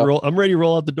to roll. I'm ready to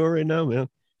roll out the door right now, man.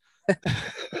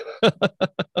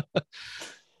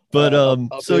 But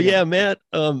so yeah, Matt.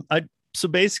 So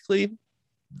basically,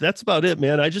 that's about it,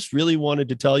 man. I just really wanted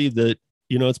to tell you that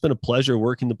it's been a pleasure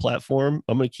working the platform.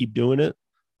 I'm going to keep doing it.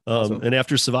 Awesome. And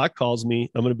after Savak calls me,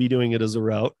 I'm going to be doing it as a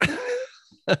route.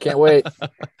 Can't wait.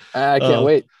 I can't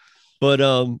wait. But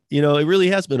it really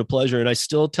has been a pleasure, and I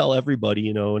still tell everybody,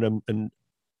 and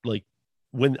like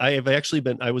when I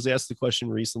was asked the question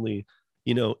recently,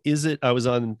 I was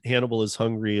on Hannibal is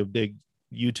Hungry, a big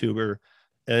YouTuber,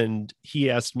 and he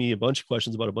asked me a bunch of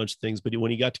questions about a bunch of things. But when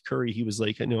he got to Curry, he was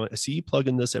like, I see you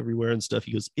plugging this everywhere and stuff.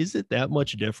 He goes, is it that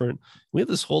much different? We have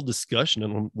this whole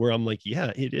discussion where I'm like,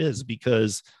 yeah, it is,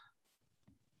 because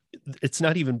it's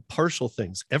not even partial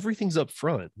things. Everything's up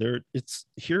front there.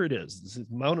 Here it is. This is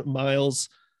amount of miles,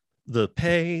 the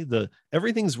pay,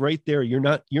 everything's right there. You're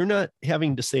not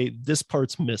having to say this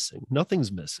part's missing.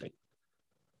 Nothing's missing.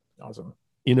 Awesome.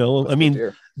 I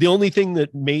mean, the only thing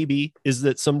that maybe is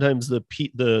that sometimes and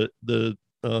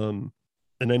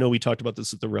I know we talked about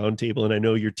this at the round table, and I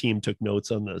know your team took notes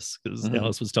on this because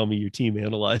Alice was telling me your team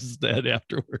analyzes that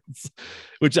afterwards,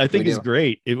 which I think is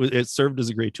great. It served as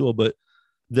a great tool, but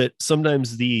that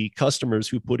sometimes the customers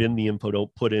who put in the info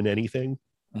don't put in anything.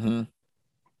 Mm-hmm.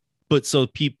 But so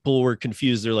people were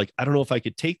confused. They're like, I don't know if I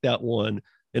could take that one.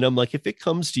 And I'm like, if it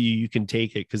comes to you, you can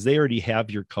take it because they already have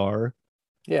your car.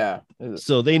 Yeah.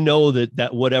 So they know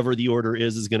that whatever the order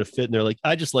is going to fit. And they're like,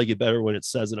 I just like it better when it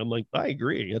says it. I'm like, I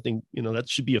agree. I think, that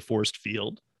should be a forced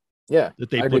field Yeah. that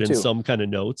they I put agree in too. some kind of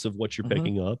notes of what you're Mhm.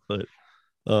 picking up. But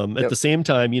at Yep. the same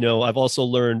time, I've also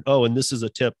learned, and this is a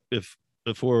tip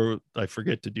before I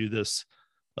forget to do this,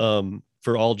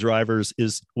 for all drivers,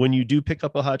 is when you do pick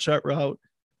up a hotshot route,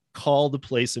 call the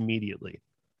place immediately.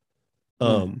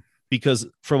 Because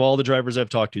from all the drivers I've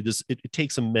talked to, it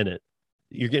takes a minute.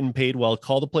 You're getting paid well.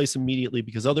 Call the place immediately,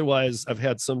 because otherwise, I've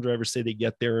had some drivers say they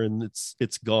get there and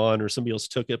it's gone, or somebody else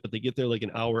took it, but they get there like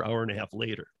an hour and a half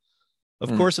later.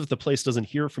 Of course, if the place doesn't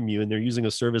hear from you and they're using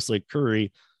a service like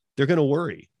Curry, they're going to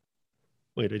worry.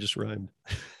 Wait, I just rhymed.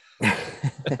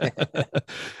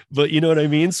 But you know what I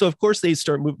mean? So of course they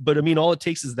start moving, but I mean, all it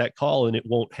takes is that call and it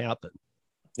won't happen.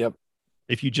 Yep.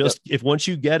 If once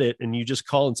you get it and you just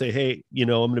call and say, hey, I'm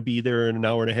going to be there in an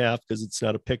hour and a half because it's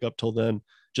not a pickup till then.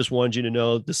 Just wanted you to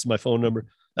know this is my phone number.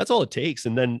 That's all it takes.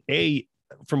 And then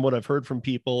from what I've heard from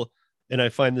people, and I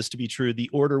find this to be true, the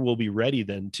order will be ready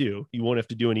then too. You won't have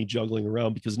to do any juggling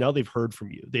around, because now they've heard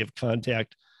from you. They have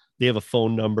contact. They have a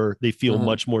phone number. They feel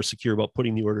much more secure about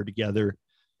putting the order together,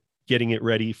 getting it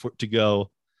ready to go,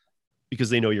 because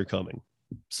they know you're coming.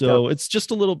 So It's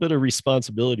just a little bit of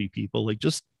responsibility, people. Like,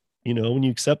 just, when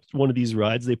you accept one of these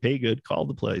rides, they pay good, call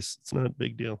the place. It's not a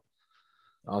big deal.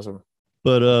 Awesome.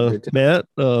 But Matt,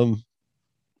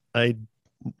 I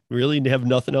really have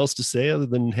nothing else to say other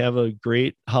than have a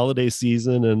great holiday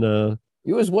season. And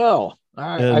you as well. We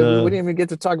didn't even get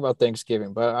to talk about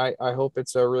Thanksgiving, but I hope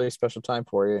it's a really special time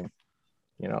for you.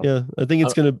 Yeah, I think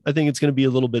it's gonna be a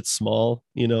little bit small,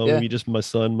 maybe just my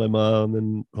son, my mom,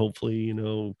 and hopefully,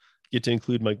 get to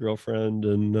include my girlfriend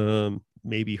and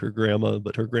maybe her grandma,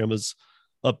 but her grandma's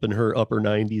up in her upper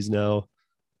 90s now.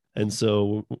 And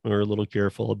so we're a little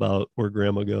careful about where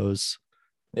grandma goes.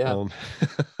 Yeah.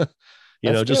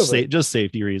 Just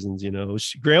safety reasons,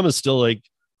 grandma's still like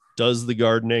does the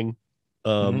gardening,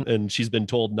 and she's been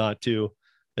told not to.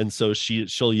 And so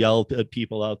she'll yell at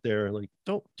people out there like,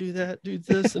 don't do that, do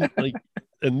this. And like,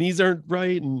 and these aren't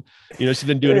right. And, she's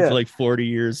been doing it for like 40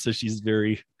 years. So she's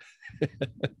very,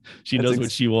 she knows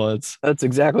what she wants. That's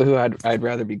exactly who I'd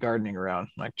rather be gardening around.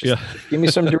 Like, just give me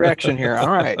some direction here. All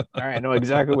right. I know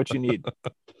exactly what you need.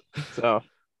 So,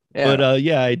 yeah. But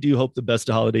I do hope the best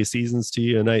of holiday seasons to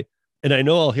you. And I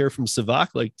know I'll hear from Savak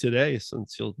like today,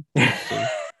 since you'll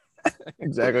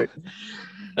exactly.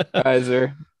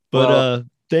 Guys, but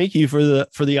thank you for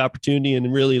the opportunity,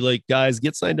 and really, like, guys,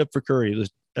 get signed up for Curry.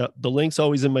 The link's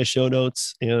always in my show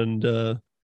notes, and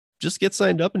just get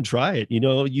signed up and try it.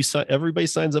 Everybody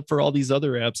signs up for all these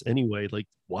other apps anyway. Like,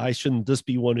 why shouldn't this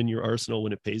be one in your arsenal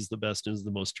when it pays the best and is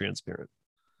the most transparent?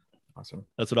 Awesome.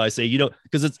 That's what I say.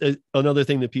 Because it's another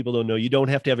thing that people don't know. You don't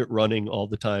have to have it running all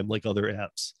the time like other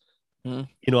apps.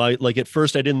 I like, at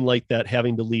first I didn't like that,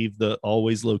 having to leave the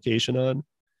always location on,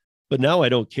 but now I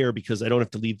don't care because I don't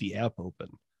have to leave the app open.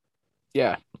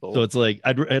 Yeah. So it's like,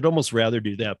 I'd almost rather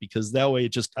do that, because that way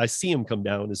I see them come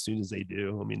down as soon as they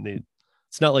do. I mean,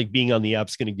 it's not like being on the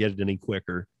app's going to get it any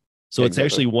quicker. So it's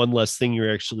actually one less thing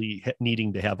you're actually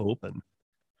needing to have open.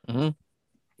 Yeah,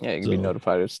 you can be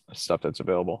notified of stuff that's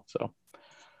available. So,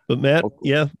 but Matt,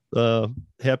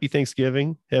 happy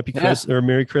Thanksgiving, or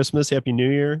Merry Christmas, Happy New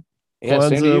Year,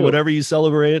 Kwanzaa, whatever you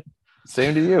celebrate.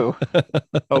 Same to you.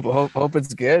 hope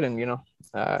it's good, and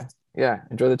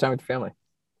enjoy the time with the family.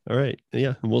 All right,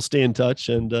 and we'll stay in touch,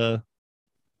 and have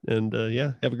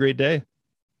a great day.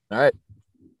 All right,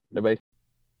 bye.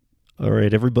 All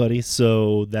right, everybody.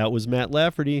 So that was Matt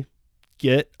Lafferty.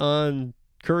 Get on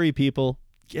Curry, people.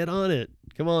 Get on it.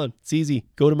 Come on, it's easy.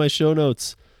 Go to my show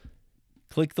notes.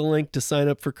 Click the link to sign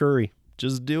up for Curry.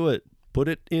 Just do it. Put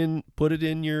it in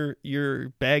your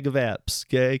bag of apps,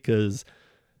 okay? Because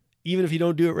even if you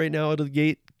don't do it right now out of the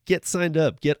gate, get signed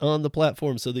up. Get on the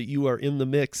platform so that you are in the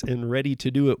mix and ready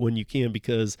to do it when you can.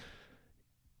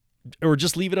 Or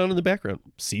just leave it on in the background.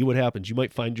 See what happens. You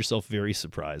might find yourself very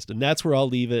surprised. And that's where I'll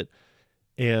leave it.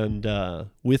 And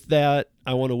with that,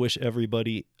 I want to wish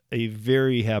everybody a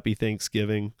very happy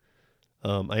Thanksgiving.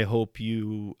 I hope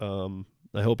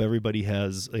everybody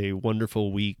has a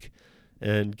wonderful week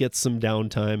and get some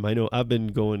downtime. I know I've been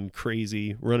going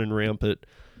crazy, running rampant,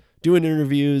 doing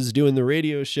interviews, doing the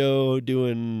radio show,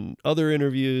 doing other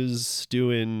interviews,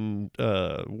 doing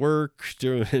work,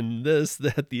 doing this,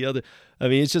 that, the other. I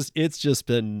mean, it's just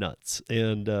been nuts.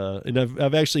 And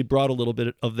I've actually brought a little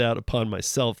bit of that upon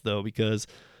myself, though, because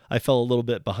I fell a little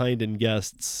bit behind in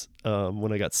guests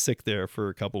when I got sick there for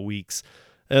a couple weeks.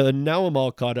 Now I'm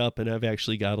all caught up, and I've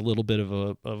actually got a little bit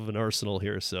of an arsenal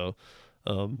here, so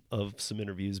of some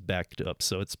interviews backed up.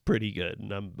 So it's pretty good,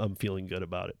 and I'm feeling good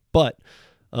about it. But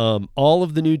All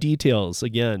of the new details,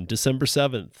 again, December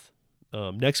 7th.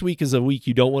 Next week is a week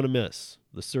you don't want to miss.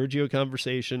 The Sergio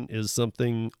conversation is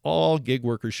something all gig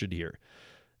workers should hear.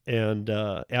 And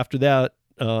after that,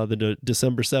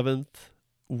 December 7th,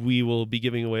 we will be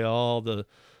giving away all the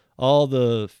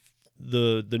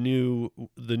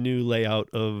new layout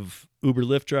of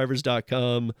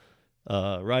uberlyftdrivers.com,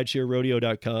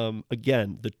 ridesharerodeo.com.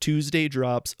 Again, the Tuesday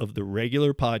drops of the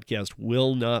regular podcast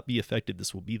will not be affected.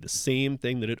 This will be the same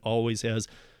thing that it always has,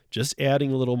 just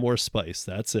adding a little more spice.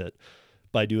 That's it,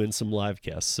 by doing some live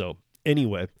casts. So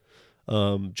anyway,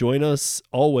 join us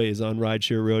always on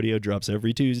Rideshare Rodeo. Drops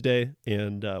every Tuesday,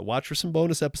 and watch for some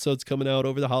bonus episodes coming out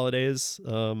over the holidays.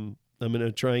 I'm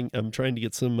trying to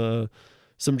get some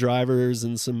drivers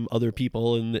and some other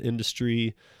people in the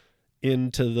industry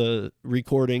into the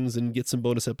recordings and get some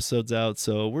bonus episodes out.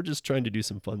 So we're just trying to do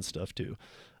some fun stuff too.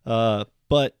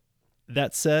 But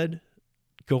that said,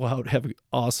 go out, have an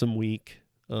awesome week.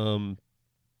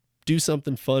 Do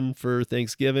something fun for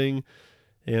Thanksgiving,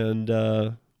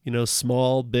 and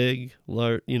small, big,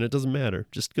 large, it doesn't matter.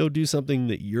 Just go do something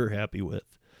that you're happy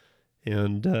with.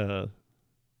 And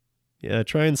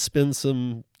try and spin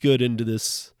some good into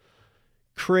this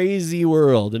crazy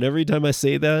world. And every time I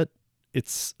say that,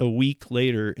 it's a week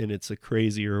later and it's a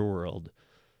crazier world.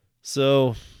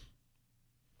 So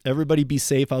everybody be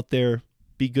safe out there.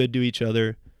 Be good to each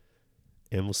other.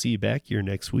 And we'll see you back here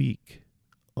next week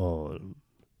on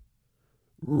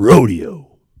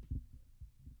Rodeo.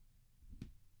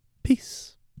 Peace.